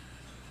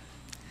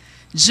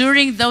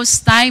 During those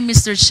time,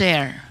 Mr.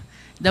 Chair,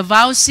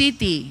 Davao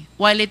City,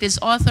 while it is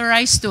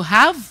authorized to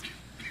have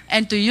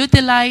and to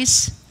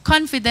utilize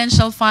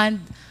confidential fund,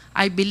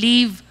 I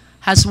believe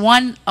has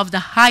one of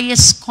the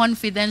highest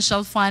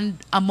confidential fund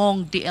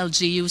among the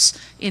LGUs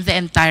in the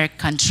entire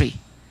country.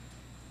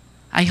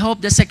 I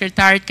hope the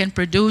Secretariat can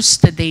produce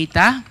the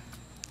data.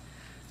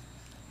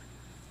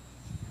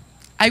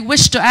 I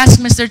wish to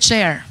ask, Mr.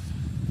 Chair,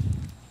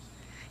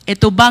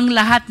 ito bang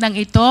lahat ng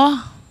ito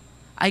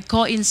ay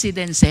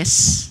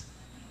coincidences?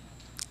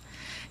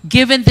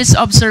 Given this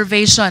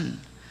observation,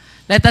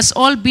 let us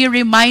all be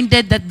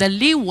reminded that the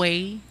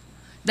leeway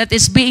that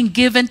is being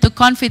given to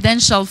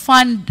confidential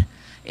fund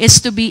is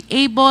to be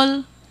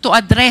able to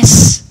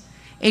address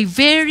a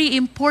very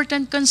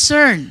important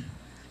concern,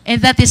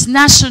 and that is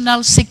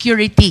national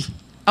security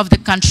of the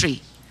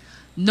country.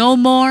 No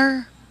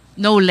more,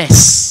 no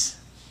less.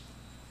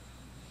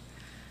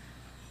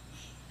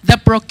 The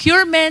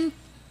procurement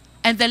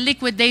and the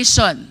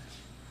liquidation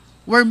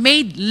were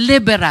made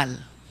liberal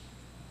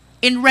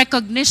in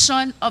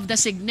recognition of the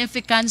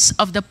significance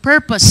of the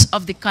purpose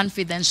of the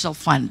confidential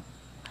fund.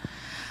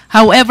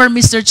 However,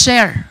 Mr.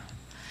 Chair,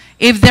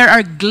 if there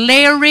are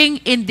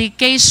glaring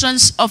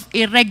indications of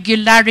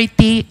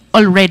irregularity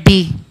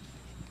already,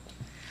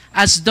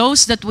 as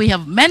those that we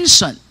have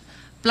mentioned,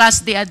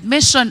 plus the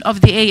admission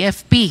of the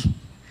AFP,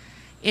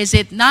 is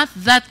it not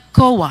that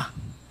COA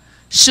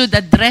should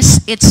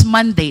address its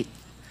mandate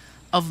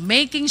of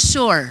making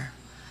sure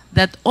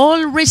that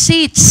all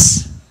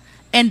receipts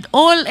and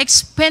all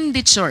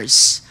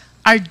expenditures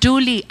are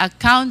duly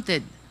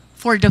accounted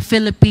for the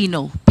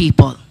Filipino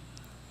people?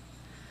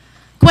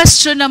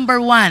 Question number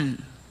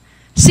 1,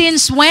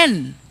 since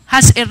when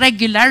has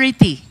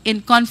irregularity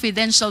in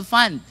confidential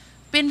fund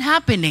been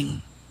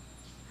happening?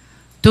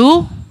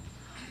 2,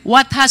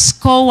 what has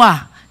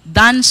COA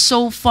done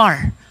so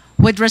far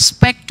with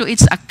respect to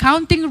its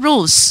accounting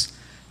rules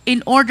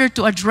in order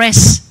to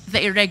address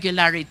the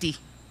irregularity?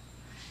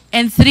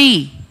 And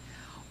 3,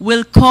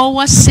 will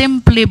COA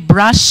simply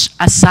brush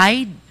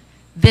aside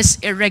these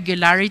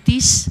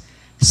irregularities,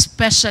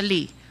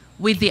 especially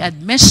with the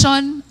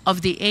admission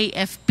of the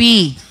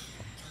AFP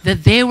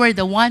that they were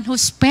the one who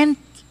spent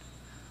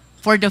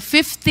for the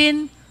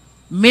 15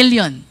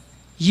 million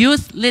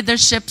Youth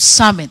Leadership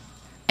Summit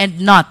and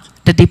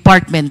not the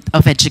Department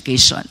of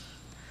Education?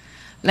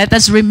 Let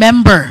us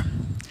remember,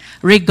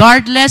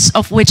 regardless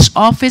of which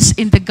office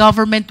in the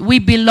government we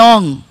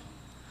belong,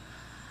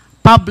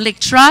 public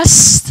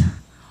trust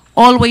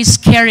always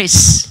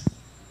carries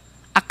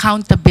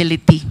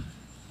accountability.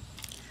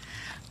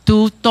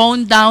 to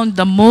tone down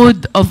the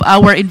mood of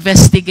our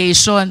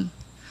investigation.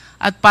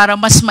 At para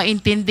mas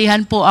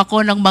maintindihan po ako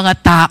ng mga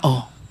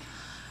tao,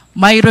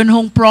 mayroon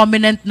hong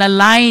prominent na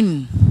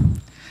line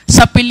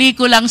sa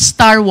pelikulang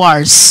Star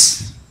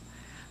Wars.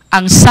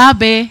 Ang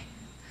sabi,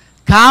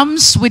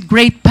 comes with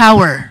great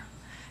power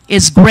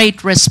is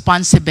great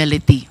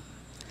responsibility.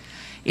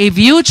 If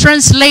you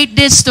translate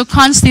this to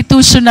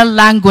constitutional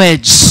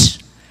language,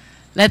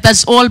 let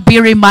us all be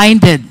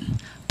reminded,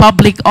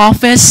 public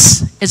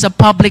office is a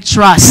public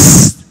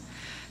trust.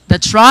 The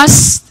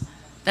trust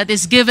that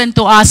is given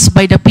to us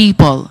by the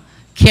people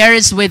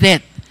carries with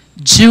it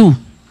due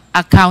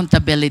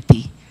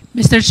accountability.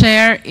 Mr.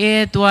 Chair,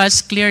 it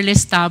was clearly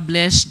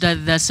established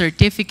that the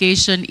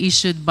certification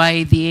issued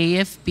by the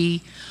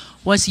AFP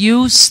was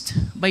used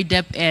by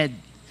DepEd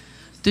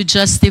to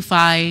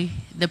justify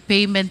the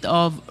payment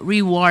of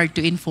reward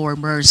to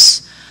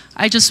informers.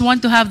 I just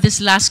want to have this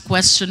last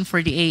question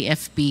for the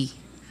AFP.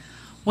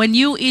 When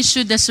you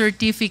issued the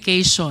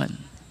certification,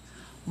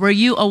 were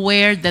you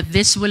aware that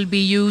this will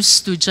be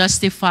used to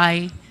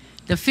justify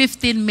the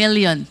 15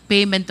 million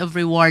payment of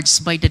rewards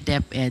by the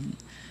DepEd?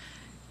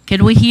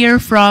 Can we hear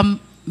from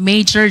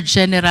Major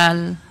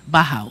General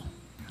Bahaw?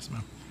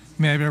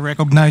 May I be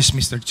recognized,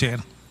 Mr. Chair?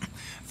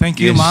 Thank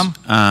you, ma'am.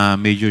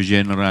 Major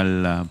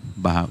General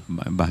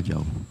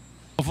Bahjaw.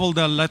 Of all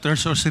the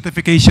letters or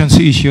certifications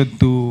issued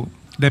to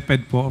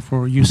DepEd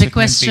for use The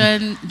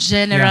question,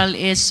 General,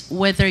 is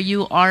whether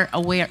you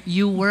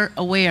were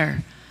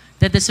aware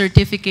that the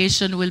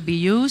certification will be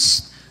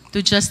used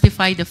to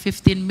justify the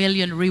 15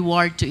 million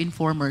reward to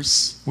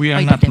informers. We are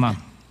by not, the DepEd. ma'am.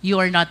 You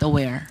are not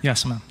aware.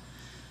 Yes, ma'am.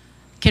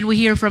 Can we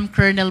hear from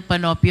Colonel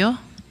Panopio?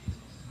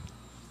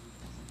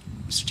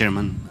 Mr.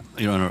 Chairman,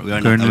 Your Honor, we are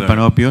not Colonel aware.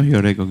 Panopio,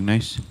 you're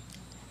recognized.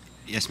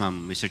 Yes,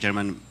 ma'am, Mr.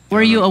 Chairman.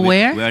 Were Your you Honor,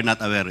 aware? We are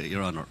not aware,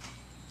 Your Honor.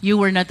 You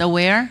were not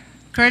aware?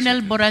 Colonel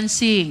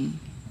Boransing.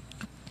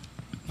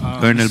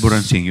 Colonel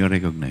Buransing, you're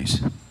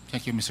recognized.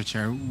 Thank you, Mr.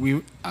 Chair.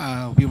 We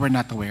were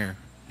not aware,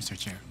 Mr.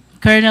 Chair.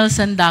 Colonel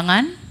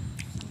Sandangan.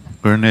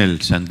 Colonel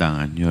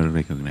Sandangan, you're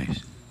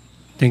recognized.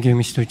 Thank you,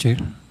 Mr. Chair.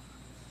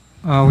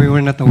 We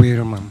were not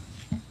aware, ma'am.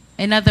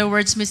 In other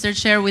words, Mr.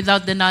 Chair,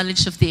 without the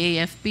knowledge of the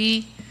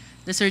AFP,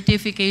 the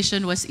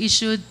certification was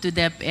issued to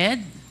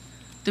DepEd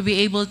to be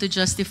able to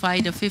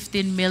justify the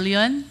 15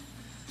 million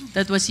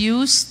that was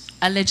used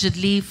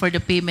allegedly for the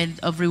payment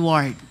of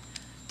reward.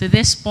 To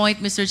this point,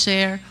 Mr.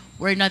 Chair,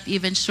 we're not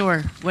even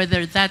sure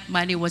whether that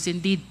money was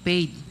indeed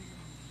paid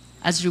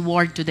as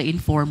reward to the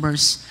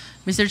informers.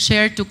 Mr.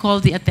 Chair, to call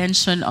the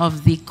attention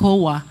of the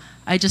COA,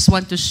 I just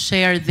want to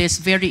share this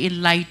very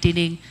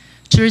enlightening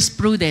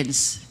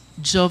jurisprudence,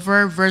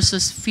 Jover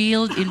versus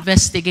Field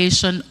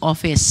Investigation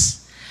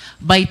Office,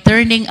 by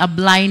turning a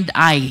blind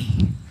eye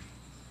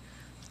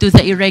to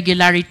the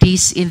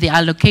irregularities in the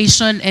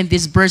allocation and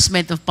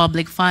disbursement of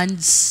public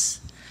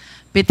funds.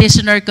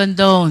 Petitioner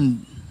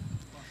condoned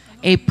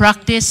a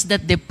practice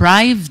that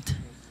deprived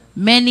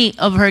many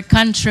of her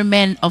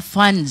countrymen of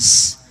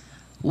funds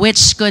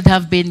which could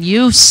have been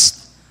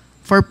used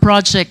for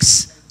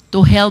projects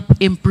to help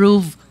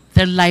improve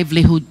their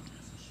livelihood.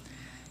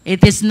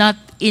 It is not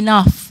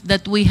enough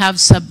that we have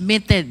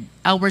submitted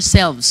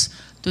ourselves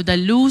to the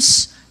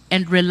loose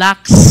and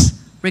relaxed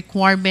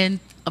requirement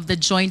of the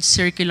Joint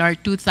Circular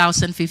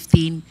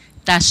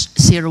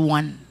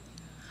 2015-01.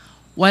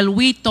 While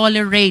we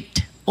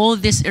tolerate all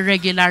these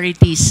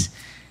irregularities,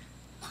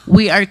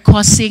 we are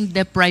causing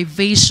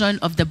deprivation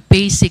of the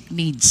basic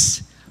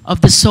needs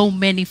of the so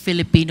many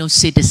Filipino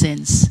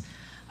citizens.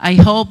 I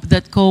hope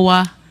that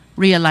COA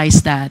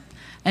realized that.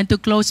 And to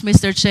close,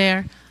 Mr.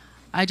 Chair,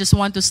 I just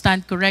want to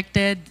stand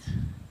corrected.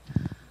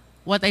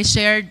 What I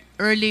shared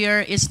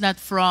earlier is not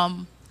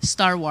from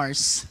Star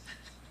Wars.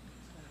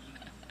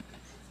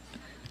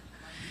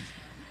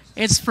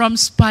 It's from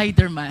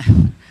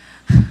Spider-Man.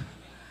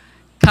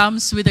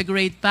 Comes with a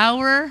great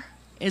power,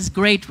 is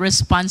great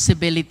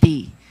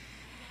responsibility.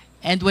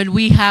 And when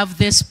we have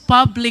this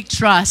public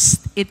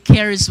trust, it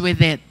carries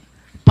with it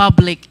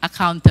public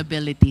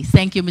accountability.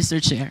 Thank you,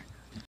 Mr. Chair.